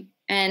heartbreaking.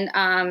 And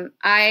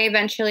I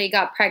eventually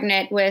got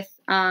pregnant with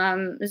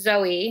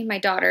Zoe, my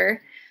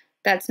daughter,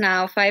 that's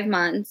now 5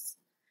 months.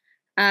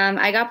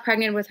 I got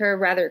pregnant with her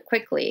rather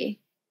quickly.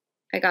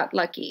 I got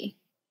lucky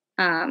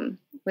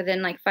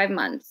within like 5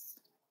 months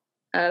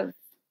of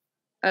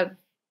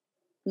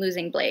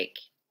losing Blake.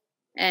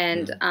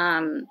 And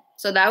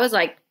so that was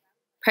like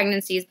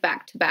pregnancies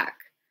back to back.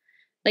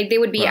 Like they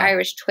would be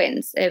Irish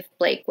twins if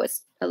Blake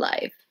was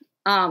alive.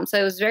 So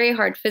it was very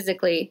hard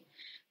physically.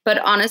 But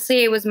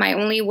honestly, it was my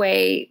only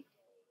way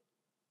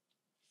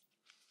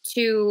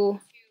to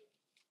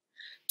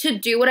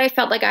do what I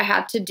felt like I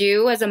had to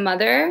do as a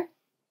mother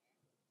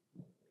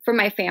for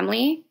my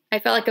family. I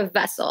felt like a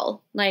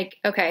vessel. Like,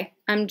 okay,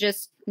 I'm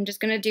just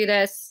going to do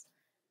this.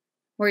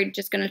 We're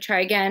just going to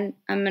try again.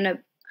 I'm going to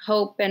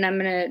hope, and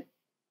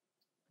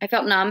I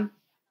felt numb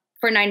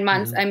for 9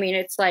 months. I mean,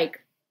 it's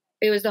like,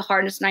 it was the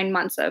hardest 9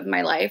 months of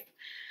my life.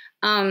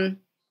 And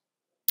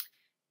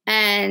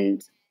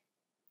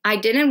I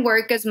didn't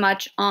work as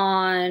much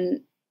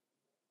on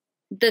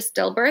the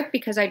stillbirth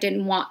because I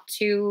didn't want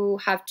to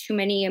have too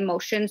many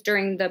emotions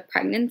during the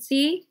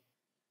pregnancy.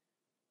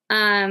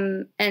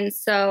 And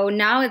so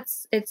now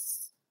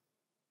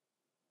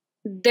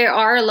there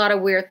are a lot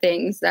of weird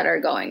things that are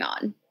going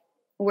on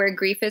where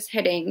grief is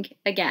hitting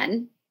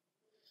again,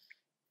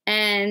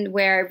 and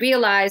where I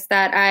realized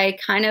that I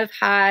kind of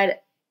had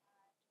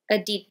a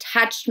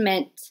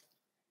detachment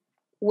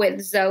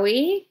with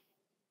Zoe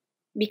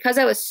because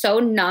I was so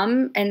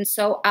numb and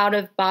so out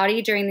of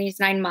body during these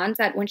 9 months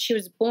that when she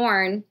was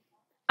born,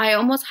 I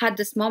almost had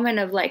this moment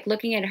of like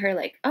looking at her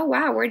like, oh,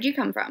 wow, where'd you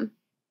come from?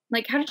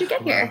 Like, how did you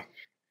get here?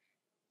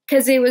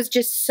 Because it was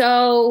just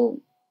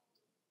so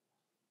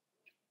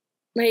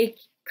like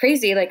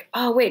crazy. Like,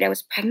 oh, wait, I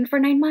was pregnant for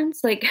 9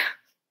 months. Like,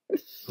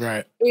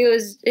 right. It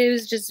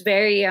was just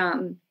very,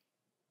 it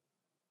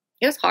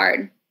was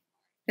hard.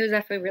 It was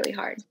definitely really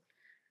hard.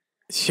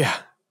 Yeah.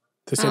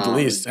 To say the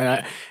least.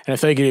 And I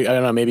think, I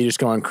don't know, maybe you just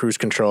go on cruise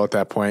control at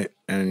that point.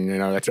 And,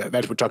 that's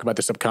we talk about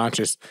the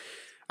subconscious.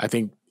 I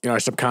think, our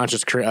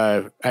subconscious,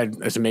 I had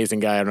this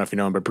amazing guy, I don't know if you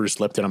know him, but Bruce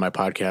Lipton on my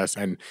podcast.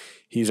 And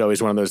he's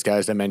always one of those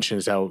guys that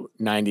mentions how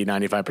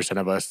 95%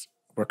 of us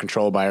were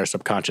controlled by our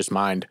subconscious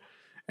mind.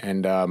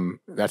 And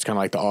that's kind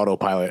of like the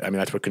autopilot. I mean,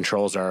 that's what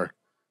controls our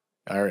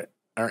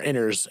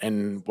inners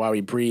and why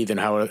we breathe and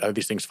how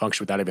these things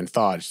function without even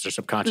thought. It's our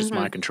subconscious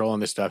mind controlling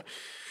this stuff.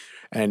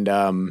 And,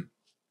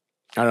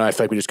 I don't know. I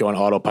feel like we just go on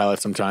autopilot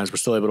sometimes. We're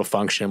still able to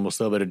function. We're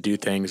still able to do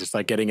things. It's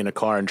like getting in a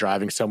car and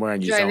driving somewhere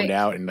and you zoned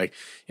out. And like,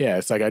 yeah,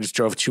 it's like I just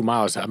drove 2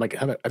 miles. I'm like,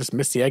 I just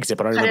missed the exit,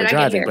 but I don't remember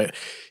driving. But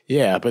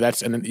yeah,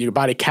 and then your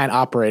body can't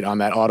operate on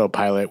that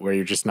autopilot where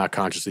you're just not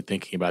consciously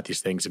thinking about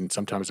these things. And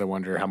sometimes I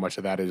wonder how much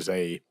of that is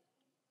a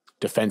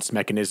defense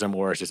mechanism,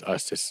 or it's just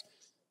us, just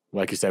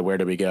like you said, where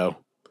do we go?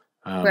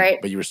 Right.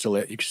 But you're still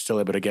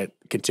able to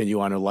continue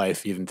on in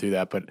life even through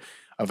that. But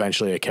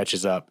eventually it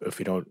catches up if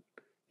we don't,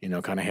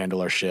 kind of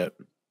handle our shit.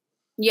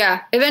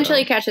 Yeah.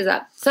 Eventually catches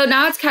up. So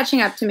now it's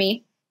catching up to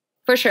me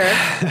for sure.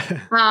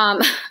 Yeah.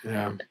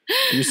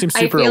 You seem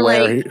super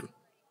aware.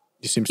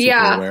 You seem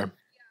super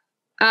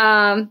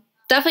aware.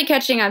 Definitely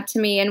catching up to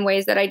me in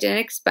ways that I didn't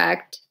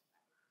expect.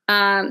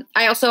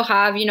 I also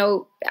have,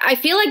 I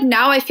feel like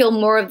now I feel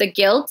more of the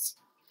guilt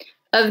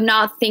of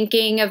not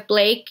thinking of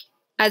Blake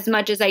as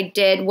much as I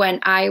did when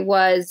I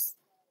was,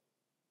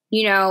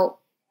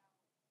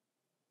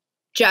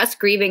 just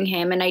grieving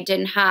him and I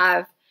didn't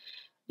have,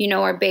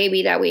 our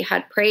baby that we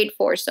had prayed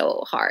for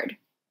so hard.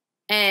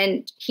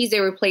 And he's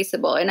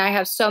irreplaceable. And I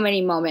have so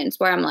many moments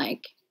where I'm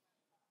like,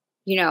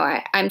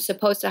 I was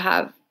supposed to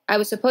have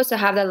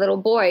that little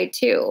boy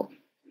too.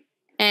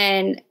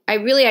 And I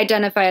really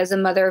identify as a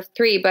mother of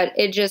 3, but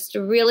it just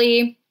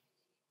really,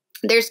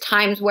 there's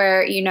times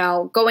where,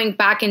 going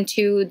back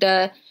into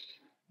the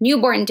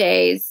newborn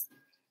days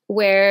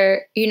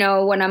where,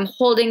 when I'm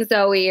holding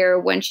Zoe or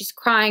when she's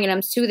crying and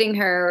I'm soothing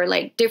her, or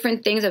like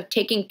different things of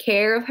taking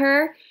care of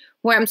her,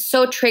 where I'm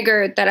so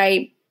triggered that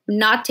I'm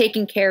not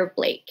taking care of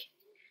Blake.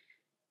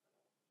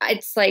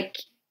 It's like,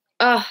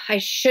 oh, I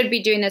should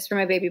be doing this for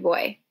my baby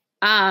boy.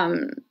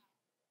 And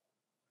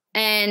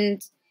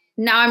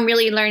now I'm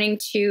really learning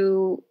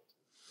to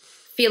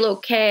feel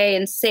okay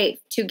and safe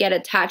to get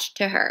attached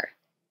to her.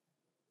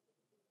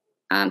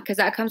 Because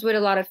that comes with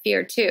a lot of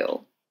fear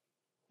too,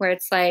 where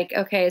it's like,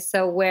 okay,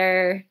 so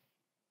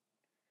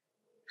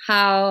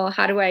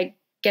how do I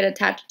get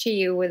attached to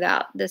you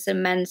without this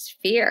immense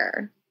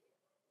fear?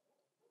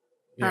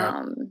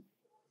 Yeah.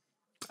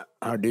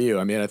 How do you?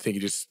 I mean, I think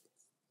you just,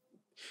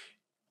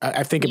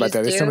 I think about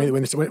that. There's somebody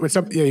when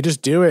you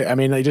just do it. I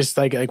mean, I just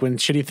like when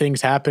shitty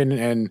things happen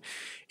and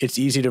it's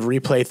easy to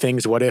replay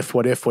things. What if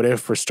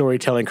we're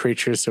storytelling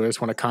creatures. So I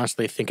just want to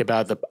constantly think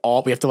about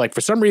we have to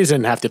for some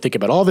reason have to think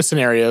about all the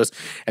scenarios.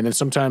 And then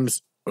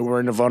sometimes when we're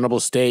in a vulnerable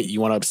state,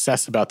 you want to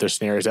obsess about those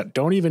scenarios that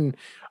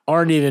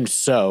aren't even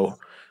so.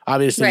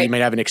 Obviously you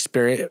might have an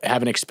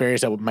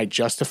experience that might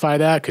justify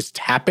that because it's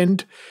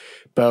happened.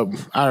 But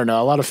I don't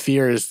know. A lot of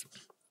fear is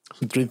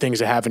through things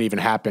that haven't even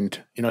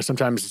happened.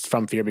 Sometimes it's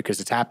from fear because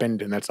it's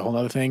happened and that's a whole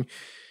other thing.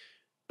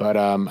 But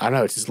I don't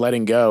know. It's just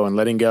letting go, and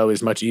letting go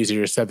is much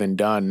easier said than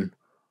done.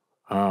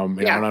 I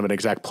don't have an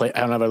exact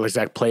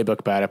playbook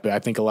about it, but I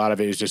think a lot of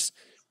it is just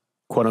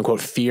quote unquote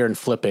fear and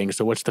flipping.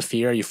 So what's the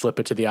fear? You flip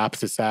it to the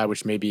opposite side,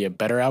 which may be a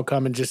better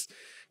outcome. And just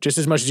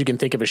as much as you can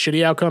think of a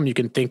shitty outcome, you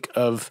can think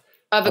of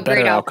a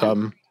better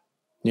outcome.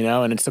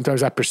 And it's sometimes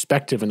that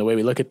perspective and the way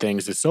we look at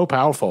things is so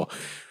powerful.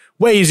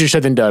 Way easier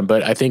said than done,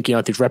 but I think,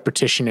 through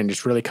repetition and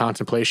just really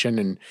contemplation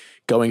and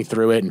going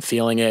through it and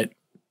feeling it,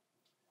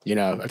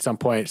 at some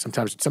point,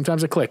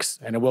 sometimes it clicks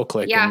and it will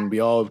click. Yeah. And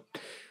we all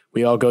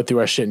go through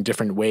our shit in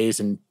different ways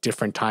and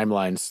different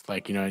timelines.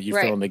 Like, you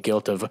feel in the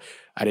guilt of,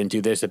 I didn't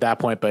do this at that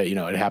point, but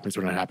it happens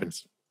when it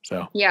happens.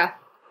 So, yeah.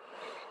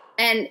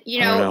 And,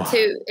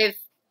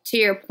 to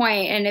your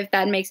point, and if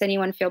that makes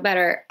anyone feel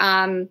better,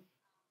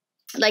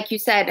 like you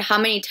said, how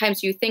many times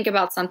do you think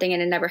about something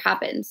and it never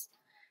happens?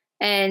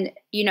 And,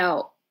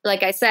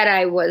 like I said,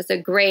 I was a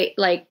great,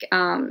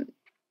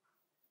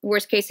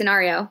 worst case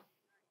scenario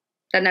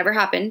that never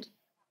happened,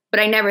 but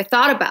I never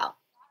thought about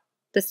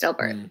the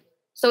stillbirth.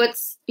 So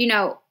it's,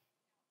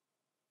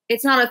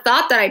 it's not a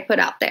thought that I put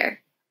out there.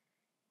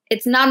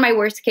 It's not my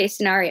worst case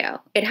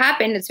scenario. It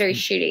happened. It's very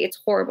shitty. It's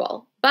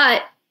horrible,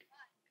 but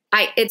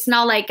it's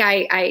not like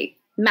I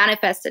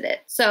manifested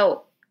it.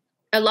 So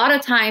a lot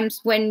of times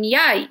when,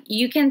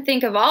 you can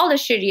think of all the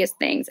shittiest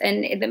things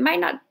and it might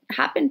not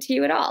happen to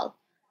you at all.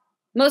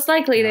 Most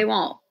likely they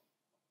won't.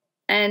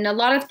 And a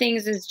lot of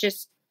things is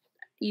just,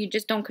 you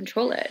just don't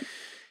control it.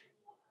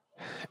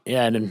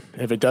 Yeah. And then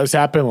if it does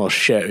happen, well,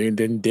 shit, you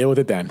didn't deal with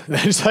it then.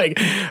 It's like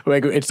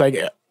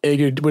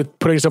you're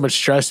putting so much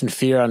stress and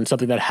fear on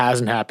something that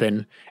hasn't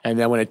happened. And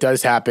then when it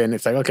does happen,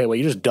 it's like, okay, well,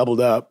 you just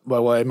doubled up.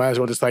 Well, I might as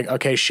well just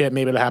okay, shit,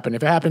 maybe it'll happen.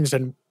 If it happens,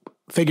 then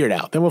figure it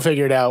out. Then we'll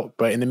figure it out.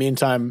 But in the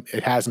meantime,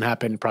 it hasn't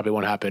happened. Probably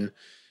won't happen.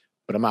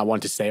 But I'm not one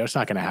to say, it's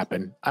not going to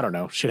happen. I don't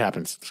know. Shit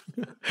happens.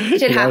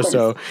 Shit happens.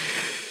 So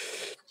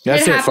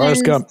that's it.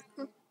 Forrest Gump.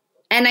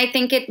 And I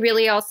think it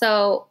really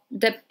also,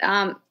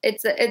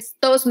 it's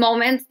those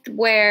moments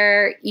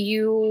where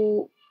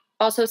you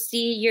also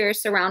see your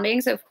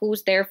surroundings of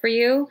who's there for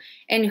you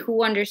and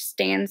who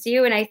understands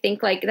you. And I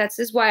think that's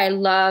just why I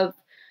love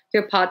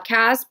your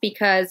podcast,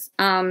 because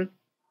for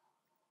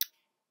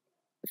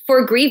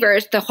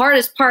grievers, the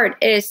hardest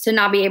part is to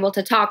not be able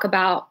to talk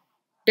about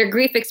their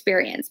grief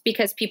experience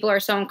because people are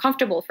so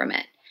uncomfortable from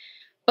it.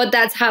 But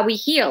that's how we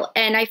heal.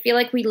 And I feel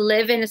like we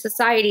live in a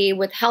society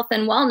with health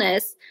and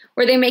wellness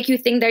where they make you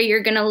think that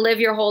you're going to live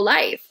your whole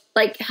life.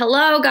 Like,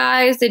 hello,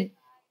 guys.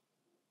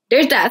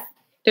 There's death.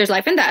 There's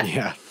life and death.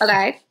 Yeah.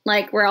 Okay.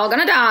 We're all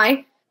going to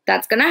die.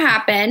 That's going to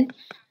happen.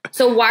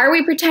 So why are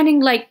we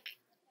pretending like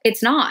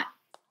it's not?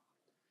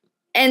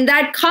 And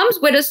that comes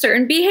with a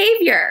certain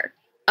behavior.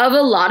 of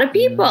a lot of Mm.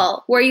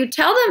 people, where you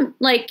tell them,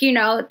 like, you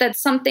know, that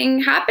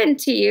something happened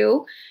to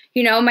you.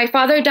 You know, my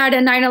father died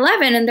at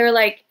 9/11, and they're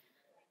like,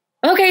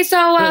 okay,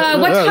 so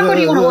what taco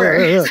do you want to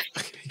order?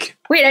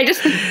 Wait, I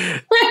just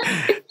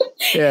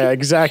Yeah,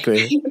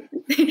 exactly.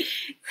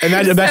 And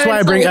that's So why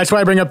it's like, that's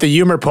why I bring up the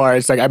humor part.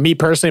 It's like, me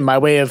personally, my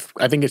way of,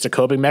 I think it's a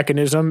coping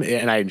mechanism,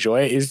 and I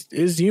enjoy it,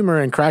 is humor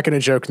and cracking a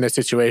joke in this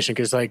situation.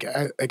 Because dark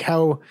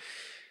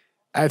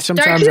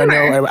sometimes I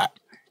humor. know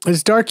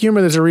it's dark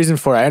humor. There's a reason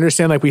for it. I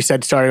understand, like we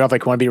said, starting off,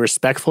 like, want to be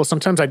respectful.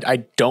 Sometimes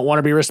I don't want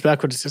to be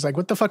respectful. It's just like,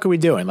 what the fuck are we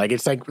doing? Like,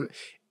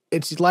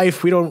 it's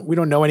life. We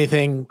don't know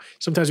anything.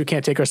 Sometimes we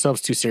can't take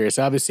ourselves too serious.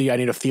 Obviously, I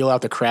need to feel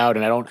out the crowd,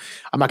 and I'm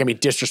not gonna be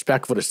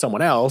disrespectful to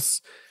someone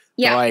else.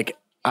 But Yeah. like,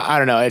 I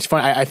don't know. It's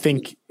fun. I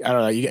think, I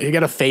don't know. You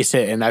got to face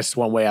it, and that's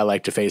one way I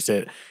like to face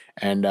it.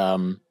 And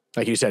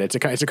like you said,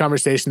 it's a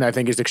conversation that I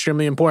think is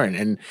extremely important.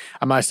 And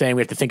I'm not saying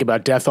we have to think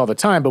about death all the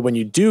time, but when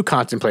you do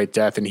contemplate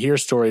death and hear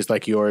stories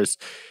like yours,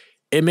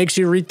 it makes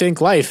you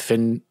rethink life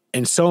in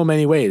so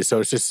many ways. So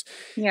it's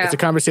a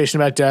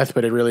conversation about death,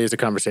 but it really is a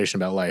conversation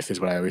about life,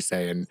 is what I always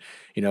say. And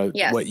you know,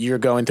 Yes. what you're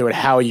going through and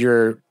how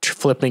you're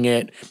flipping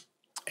it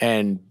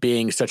and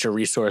being such a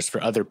resource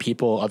for other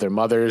people, other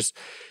mothers,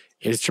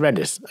 is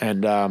tremendous.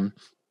 And,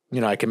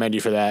 you know, I commend you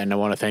for that. And I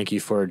want to thank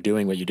you for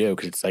doing what you do.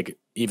 Cause it's like,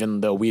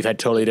 even though we've had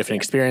totally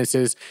different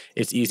experiences,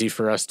 it's easy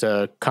for us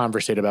to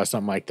conversate about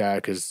something like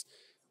that, cause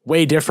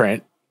way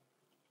different.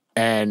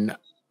 And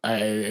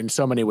in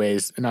so many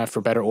ways, not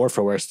for better or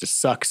for worse, just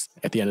sucks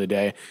at the end of the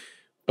day.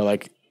 But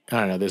like, I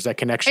don't know, there's that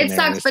connection. It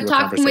sucks, but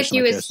talking with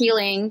you like is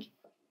healing,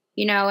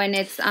 you know, and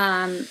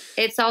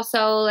it's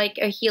also like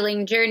a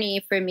healing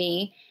journey for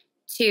me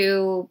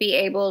to be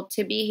able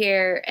to be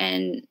here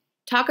and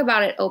talk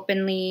about it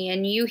openly,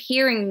 and you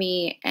hearing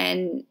me,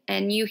 and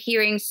you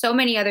hearing so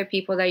many other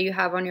people that you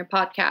have on your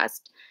podcast.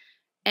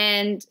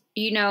 And,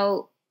 you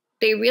know,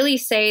 they really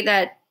say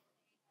that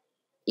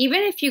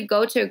even if you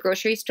go to a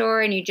grocery store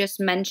and you just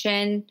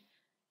mention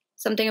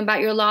something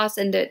about your loss,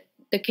 and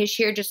the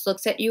cashier just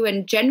looks at you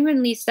and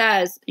genuinely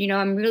says, you know,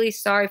 I'm really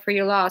sorry for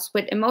your loss,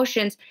 with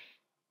emotions,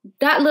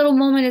 that little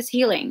moment is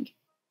healing.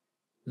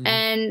 Mm-hmm.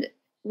 And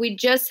we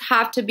just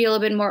have to be a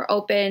little bit more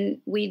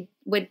open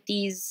with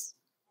these,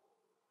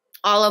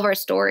 all of our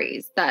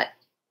stories that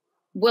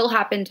will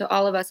happen to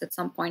all of us at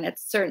some point at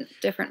certain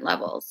different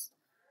levels.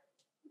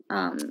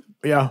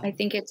 Yeah. I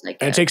think it's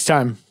like, it takes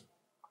time.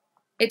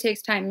 It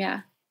takes time.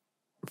 Yeah.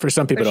 For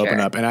some people to open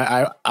up. And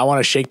I want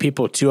to shake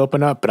people to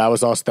open up, but I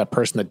was also that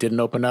person that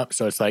didn't open up.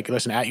 So it's like,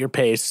 listen, at your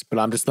pace, but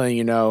I'm just letting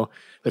you know,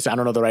 listen, I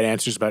don't know the right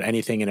answers about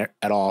anything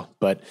at all,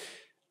 but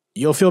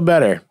you'll feel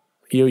better.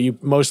 You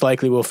most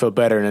likely will feel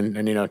better.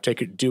 And you know,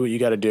 do what you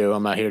got to do.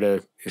 I'm not here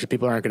to,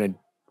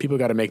 people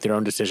got to make their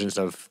own decisions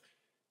to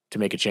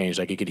make a change.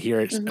 Like, you could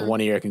hear it in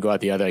one ear, it can go out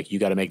the other. Like, you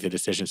got to make the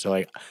decision. So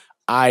like,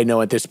 I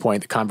know at this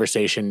point, the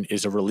conversation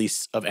is a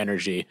release of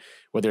energy,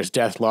 whether it's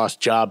death, loss,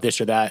 job,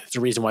 this or that. It's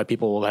the reason why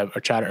people will have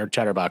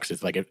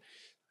chatterboxes. Like,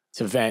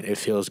 it's a vent, it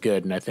feels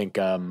good. And I think,